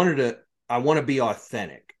 So I want to be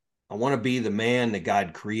authentic. I want to be the man that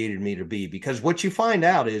God created me to be, because what you find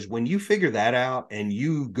out is when you figure that out and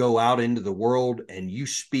you go out into the world and you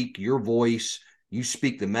speak your voice, you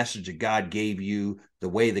speak the message that God gave you, the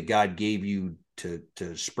way that God gave you to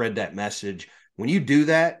spread that message. When you do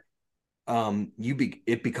that,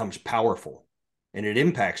 it becomes powerful and it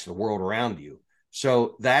impacts the world around you.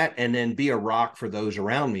 So that, and then be a rock for those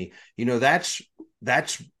around me.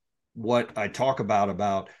 That's what I talk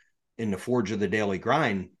about in the Forge of the Daily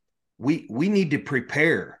Grind. We need to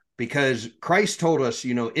prepare, because Christ told us,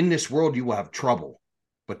 in this world you will have trouble,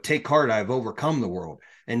 but take heart, I've overcome the world.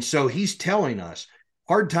 And so he's telling us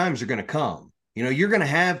hard times are going to come. You're going to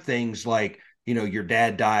have things like, your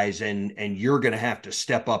dad dies and you're going to have to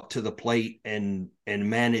step up to the plate and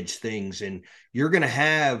manage things. And you're going to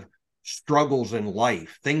have struggles in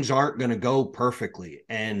life. Things aren't going to go perfectly.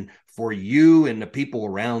 And for you and the people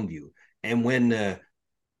around you. And when the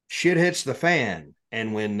shit hits the fan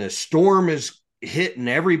and when the storm is hitting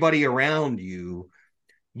everybody around you,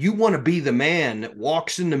 you want to be the man that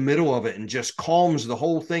walks in the middle of it and just calms the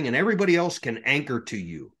whole thing, and everybody else can anchor to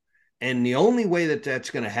you. And the only way that that's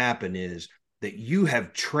going to happen is that you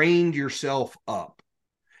have trained yourself up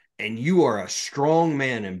and you are a strong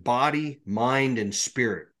man in body, mind, and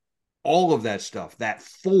spirit. All of that stuff, that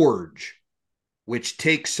forge, which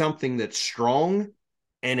takes something that's strong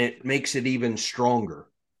and it makes it even stronger.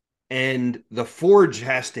 And the forge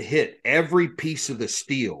has to hit every piece of the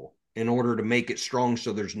steel in order to make it strong,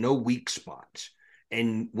 so there's no weak spots.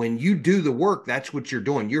 And when you do the work, that's what you're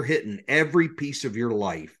doing. You're hitting every piece of your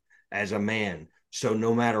life as a man. So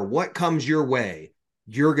no matter what comes your way,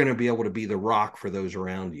 you're going to be able to be the rock for those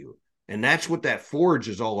around you. And that's what that forge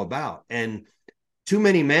is all about. And too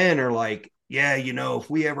many men are like, yeah, if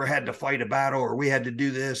we ever had to fight a battle or we had to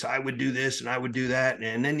do this, I would do this and I would do that.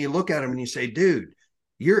 And then you look at them and you say, dude,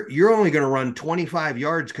 you're only going to run 25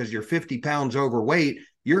 yards because you're 50 pounds overweight.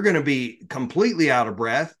 You're going to be completely out of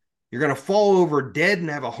breath. You're going to fall over dead and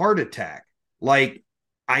have a heart attack. Like,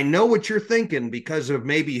 I know what you're thinking because of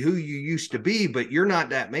maybe who you used to be, but you're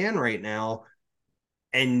not that man right now.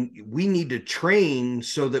 And we need to train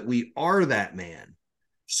so that we are that man,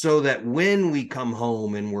 so that when we come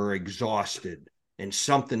home and we're exhausted and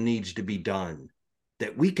something needs to be done,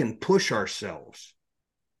 that we can push ourselves.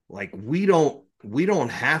 Like, we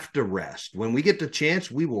don't have to rest. When we get the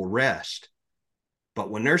chance, we will rest. But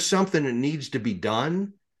when there's something that needs to be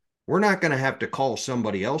done, we're not going to have to call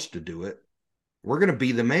somebody else to do it. We're going to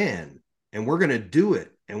be the man, and we're going to do it,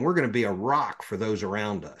 and we're going to be a rock for those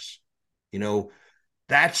around us.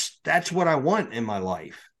 That's what I want in my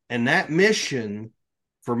life. And that mission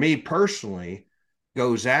for me personally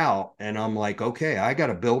goes out, and I'm like, okay, I got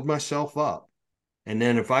to build myself up. And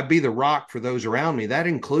then if I be the rock for those around me, that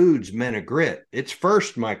includes Men of Grit. It's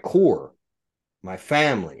first my core, my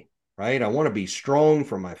family, right? I want to be strong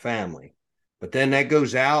for my family. But then that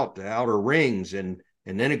goes out to outer rings, and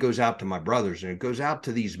And then it goes out to my brothers, and it goes out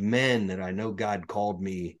to these men that I know God called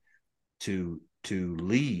me to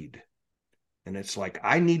lead. And it's like,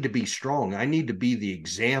 I need to be strong. I need to be the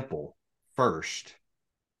example first.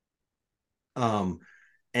 And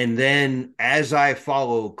then as I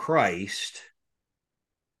follow Christ,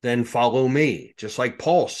 then follow me, just like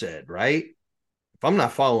Paul said, right? If I'm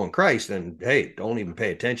not following Christ, then hey, don't even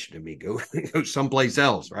pay attention to me. Go someplace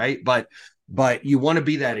else, right? But you want to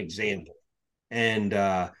be that example. And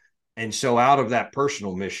so out of that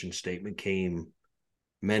personal mission statement came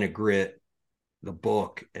Men of Grit, the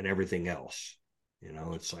book, and everything else.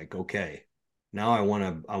 It's like, okay, now I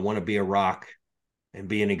want to be a rock and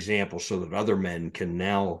be an example so that other men can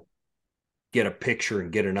now get a picture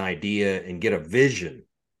and get an idea and get a vision.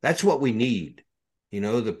 That's what we need.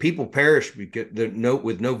 The people perish because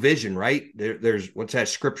with no vision, right? There's what's that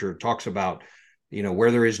scripture? It talks about,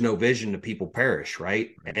 where there is no vision, the people perish,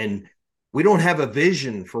 right? And we don't have a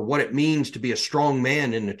vision for what it means to be a strong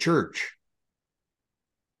man in the church,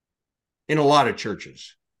 in a lot of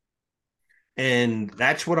churches. And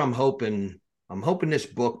that's what I'm hoping. I'm hoping this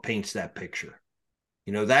book paints that picture.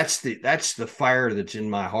 That's the fire that's in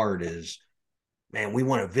my heart is, man, we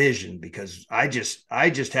want a vision, because I just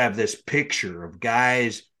have this picture of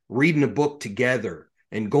guys reading a book together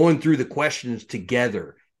and going through the questions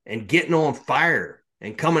together and getting on fire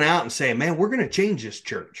and coming out and saying, man, we're going to change this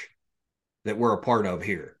church that we're a part of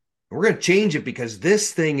here. And we're going to change it because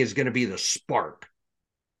this thing is going to be the spark,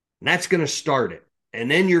 and that's going to start it.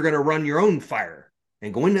 And then you're going to run your own fire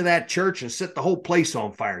and go into that church and set the whole place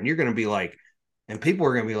on fire. And you're going to be like, and people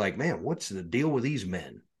are going to be like, man, what's the deal with these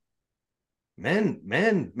men?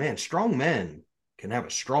 Man, strong men can have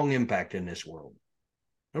a strong impact in this world.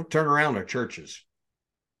 They'll turn around our churches.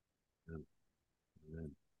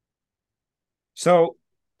 So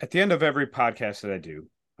at the end of every podcast that I do,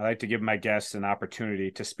 I like to give my guests an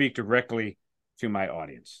opportunity to speak directly to my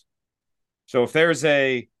audience. So if there's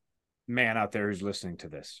a man out there who's listening to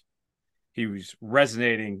this, he was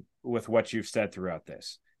resonating with what you've said throughout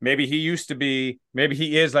this. Maybe he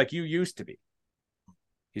is like you used to be.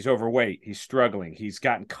 He's overweight. He's struggling. He's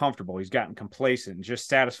gotten comfortable. He's gotten complacent and just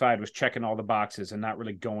satisfied with checking all the boxes and not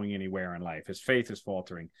really going anywhere in life. His faith is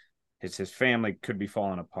faltering. His family could be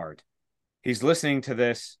falling apart. He's listening to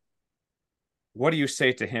this. What do you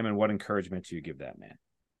say to him, and what encouragement do you give that man?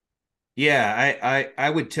 Yeah, I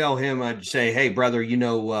would tell him, I'd say, hey, brother,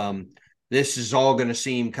 this is all going to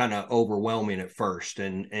seem kind of overwhelming at first.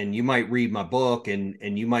 And you might read my book and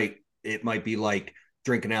it might be like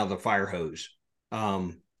drinking out of the fire hose.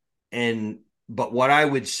 But what I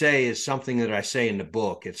would say is something that I say in the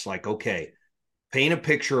book. It's like, okay, paint a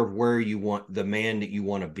picture of where you want the man that you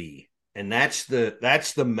want to be. And that's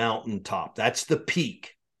the mountaintop. That's the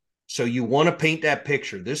peak. So you want to paint that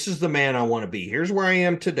picture. This is the man I want to be. Here's where I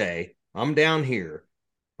am today. I'm down here,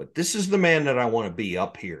 but this is the man that I want to be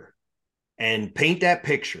up here, and paint that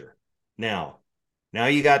picture. Now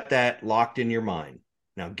you got that locked in your mind.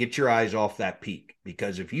 Now get your eyes off that peak,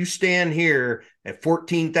 because if you stand here at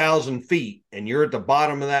 14,000 feet and you're at the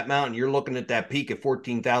bottom of that mountain, you're looking at that peak at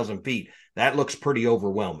 14,000 feet. That looks pretty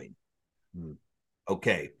overwhelming.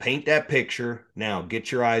 Okay, paint that picture. Now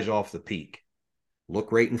get your eyes off the peak.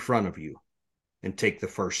 Look right in front of you and take the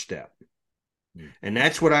first step. And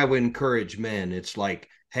that's what I would encourage men. It's like,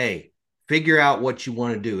 hey, figure out what you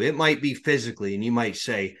want to do. It might be physically, and you might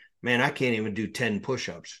say, man, I can't even do 10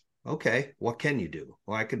 push-ups. Okay, what can you do?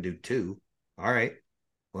 Well, I can do 2. All right.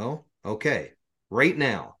 Well, okay. Right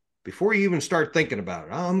now, before you even start thinking about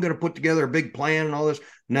it, I'm going to put together a big plan and all this.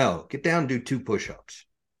 No, get down and do 2 push-ups.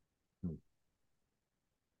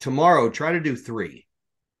 Tomorrow, try to do 3.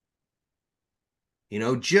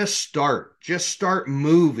 Just start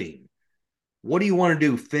moving. What do you want to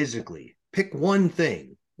do physically? Pick one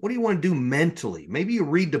thing. What do you want to do mentally? Maybe you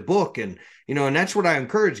read the book, and that's what I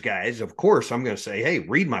encourage guys. Of course, I'm going to say, hey,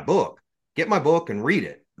 read my book, get my book and read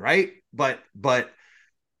it. Right. But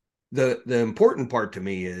the important part to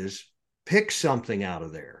me is pick something out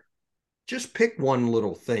of there. Just pick one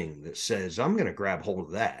little thing that says, I'm going to grab hold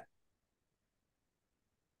of that.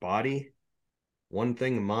 Body, one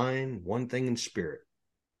thing in mind, one thing in spirit.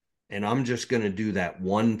 And I'm just going to do that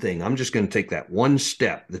one thing. I'm just going to take that one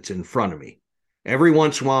step that's in front of me. Every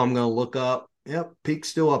once in a while, I'm going to look up. Yep, peak's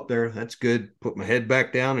still up there. That's good. Put my head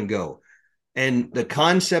back down and go. And the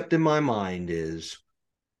concept in my mind is,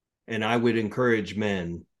 and I would encourage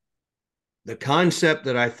men, the concept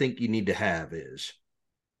that I think you need to have is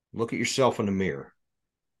look at yourself in the mirror.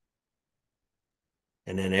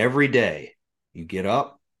 And then every day you get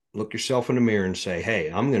up, look yourself in the mirror and say, hey,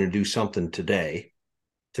 I'm going to do something today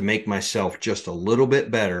to make myself just a little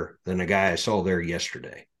bit better than the guy I saw there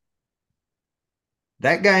yesterday.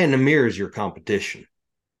 That guy in the mirror is your competition.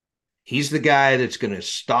 He's the guy that's going to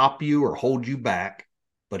stop you or hold you back,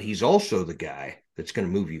 but he's also the guy that's going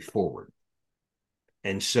to move you forward.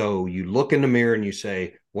 And so you look in the mirror and you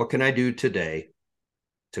say, what can I do today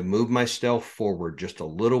to move myself forward just a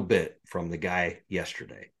little bit from the guy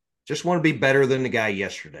yesterday? Just want to be better than the guy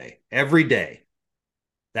yesterday. Every day.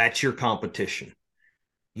 That's your competition.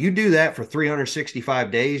 You do that for 365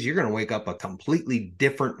 days, you're going to wake up a completely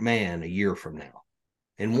different man a year from now.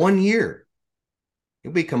 In 1 year,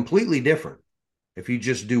 you'll be completely different if you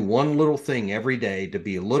just do one little thing every day to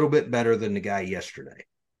be a little bit better than the guy yesterday.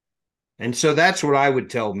 And so that's what I would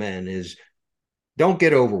tell men is don't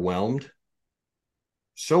get overwhelmed.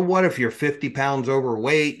 So what if you're 50 pounds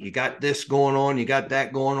overweight, you got this going on, you got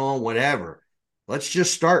that going on, whatever. Let's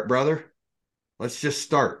just start, brother. Let's just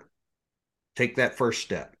start. Take that first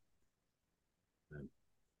step.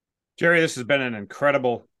 Jerry, this has been an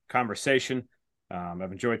incredible conversation.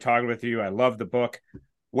 I've enjoyed talking with you. I love the book.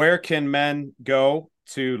 Where can men go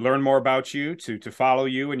to learn more about you, to follow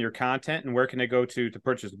you and your content, and where can they go to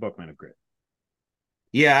purchase the book, Men of Grit?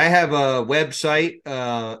 Yeah, I have a website,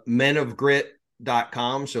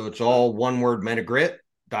 menofgrit.com. So it's all one word,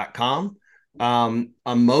 menofgrit.com. I'm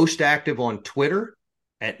most active on Twitter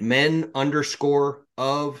at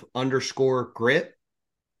men_of_grit.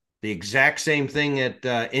 The exact same thing at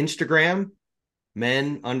Instagram,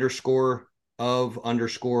 men_of_grit.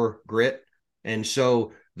 And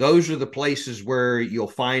so those are the places where you'll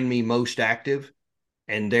find me most active.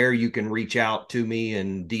 And there you can reach out to me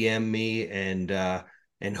and DM me and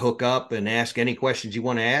hook up and ask any questions you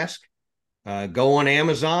want to ask. Go on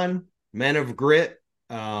Amazon, Men of Grit.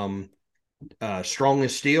 Strong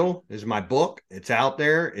as Steel is my book. It's out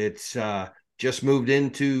there. It's just moved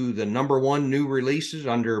into the #1 new releases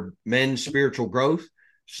under Men's Spiritual Growth.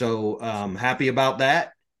 So happy about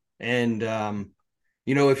that. And,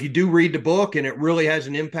 if you do read the book and it really has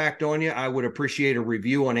an impact on you, I would appreciate a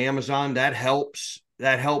review on Amazon. That helps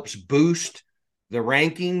boost the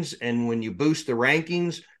rankings. And when you boost the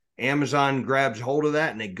rankings, Amazon grabs hold of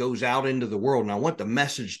that and it goes out into the world. And I want the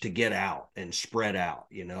message to get out and spread out,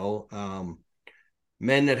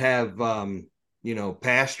 men that have,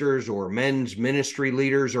 pastors or men's ministry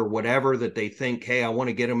leaders or whatever that they think, hey, I want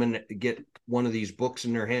to get one of these books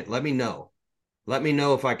in their hand. Let me know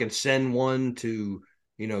if I can send one to,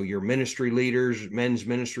 your ministry leaders, men's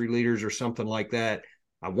ministry leaders or something like that.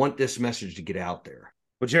 I want this message to get out there.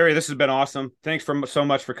 Well, Jerry, this has been awesome. Thanks so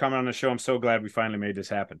much for coming on the show. I'm so glad we finally made this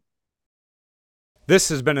happen. This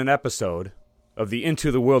has been an episode of the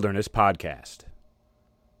Into the Wilderness podcast.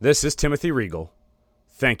 This is Timothy Regal.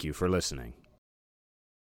 Thank you for listening.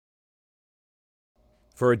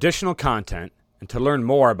 For additional content and to learn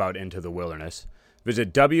more about Into the Wilderness,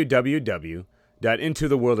 visit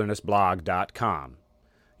www.intothewildernessblog.com.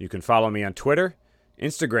 You can follow me on Twitter,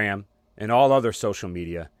 Instagram, and all other social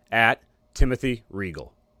media at Timothy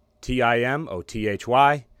Regal.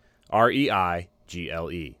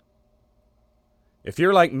 TimothyReigle. If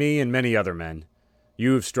you're like me and many other men,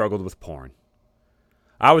 you've struggled with porn.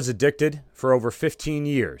 I was addicted for over 15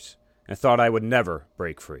 years and thought I would never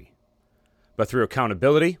break free. But through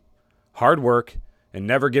accountability, hard work, and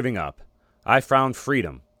never giving up, I found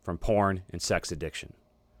freedom from porn and sex addiction.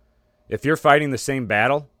 If you're fighting the same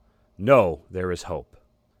battle, know there is hope.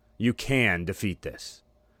 You can defeat this,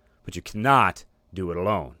 but you cannot do it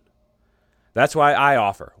alone. That's why I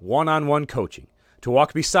offer one-on-one coaching to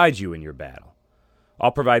walk beside you in your battle.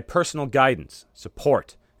 I'll provide personal guidance,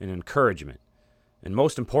 support, and encouragement, and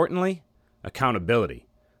most importantly, accountability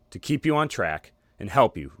to keep you on track and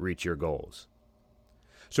help you reach your goals.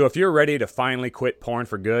 So if you're ready to finally quit porn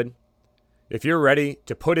for good, if you're ready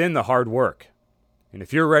to put in the hard work, and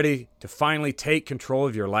if you're ready to finally take control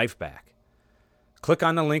of your life back, click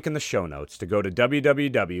on the link in the show notes to go to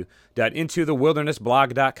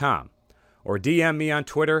www.intothewildernessblog.com or DM me on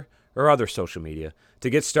Twitter or other social media to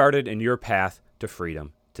get started in your path to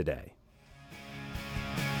freedom today.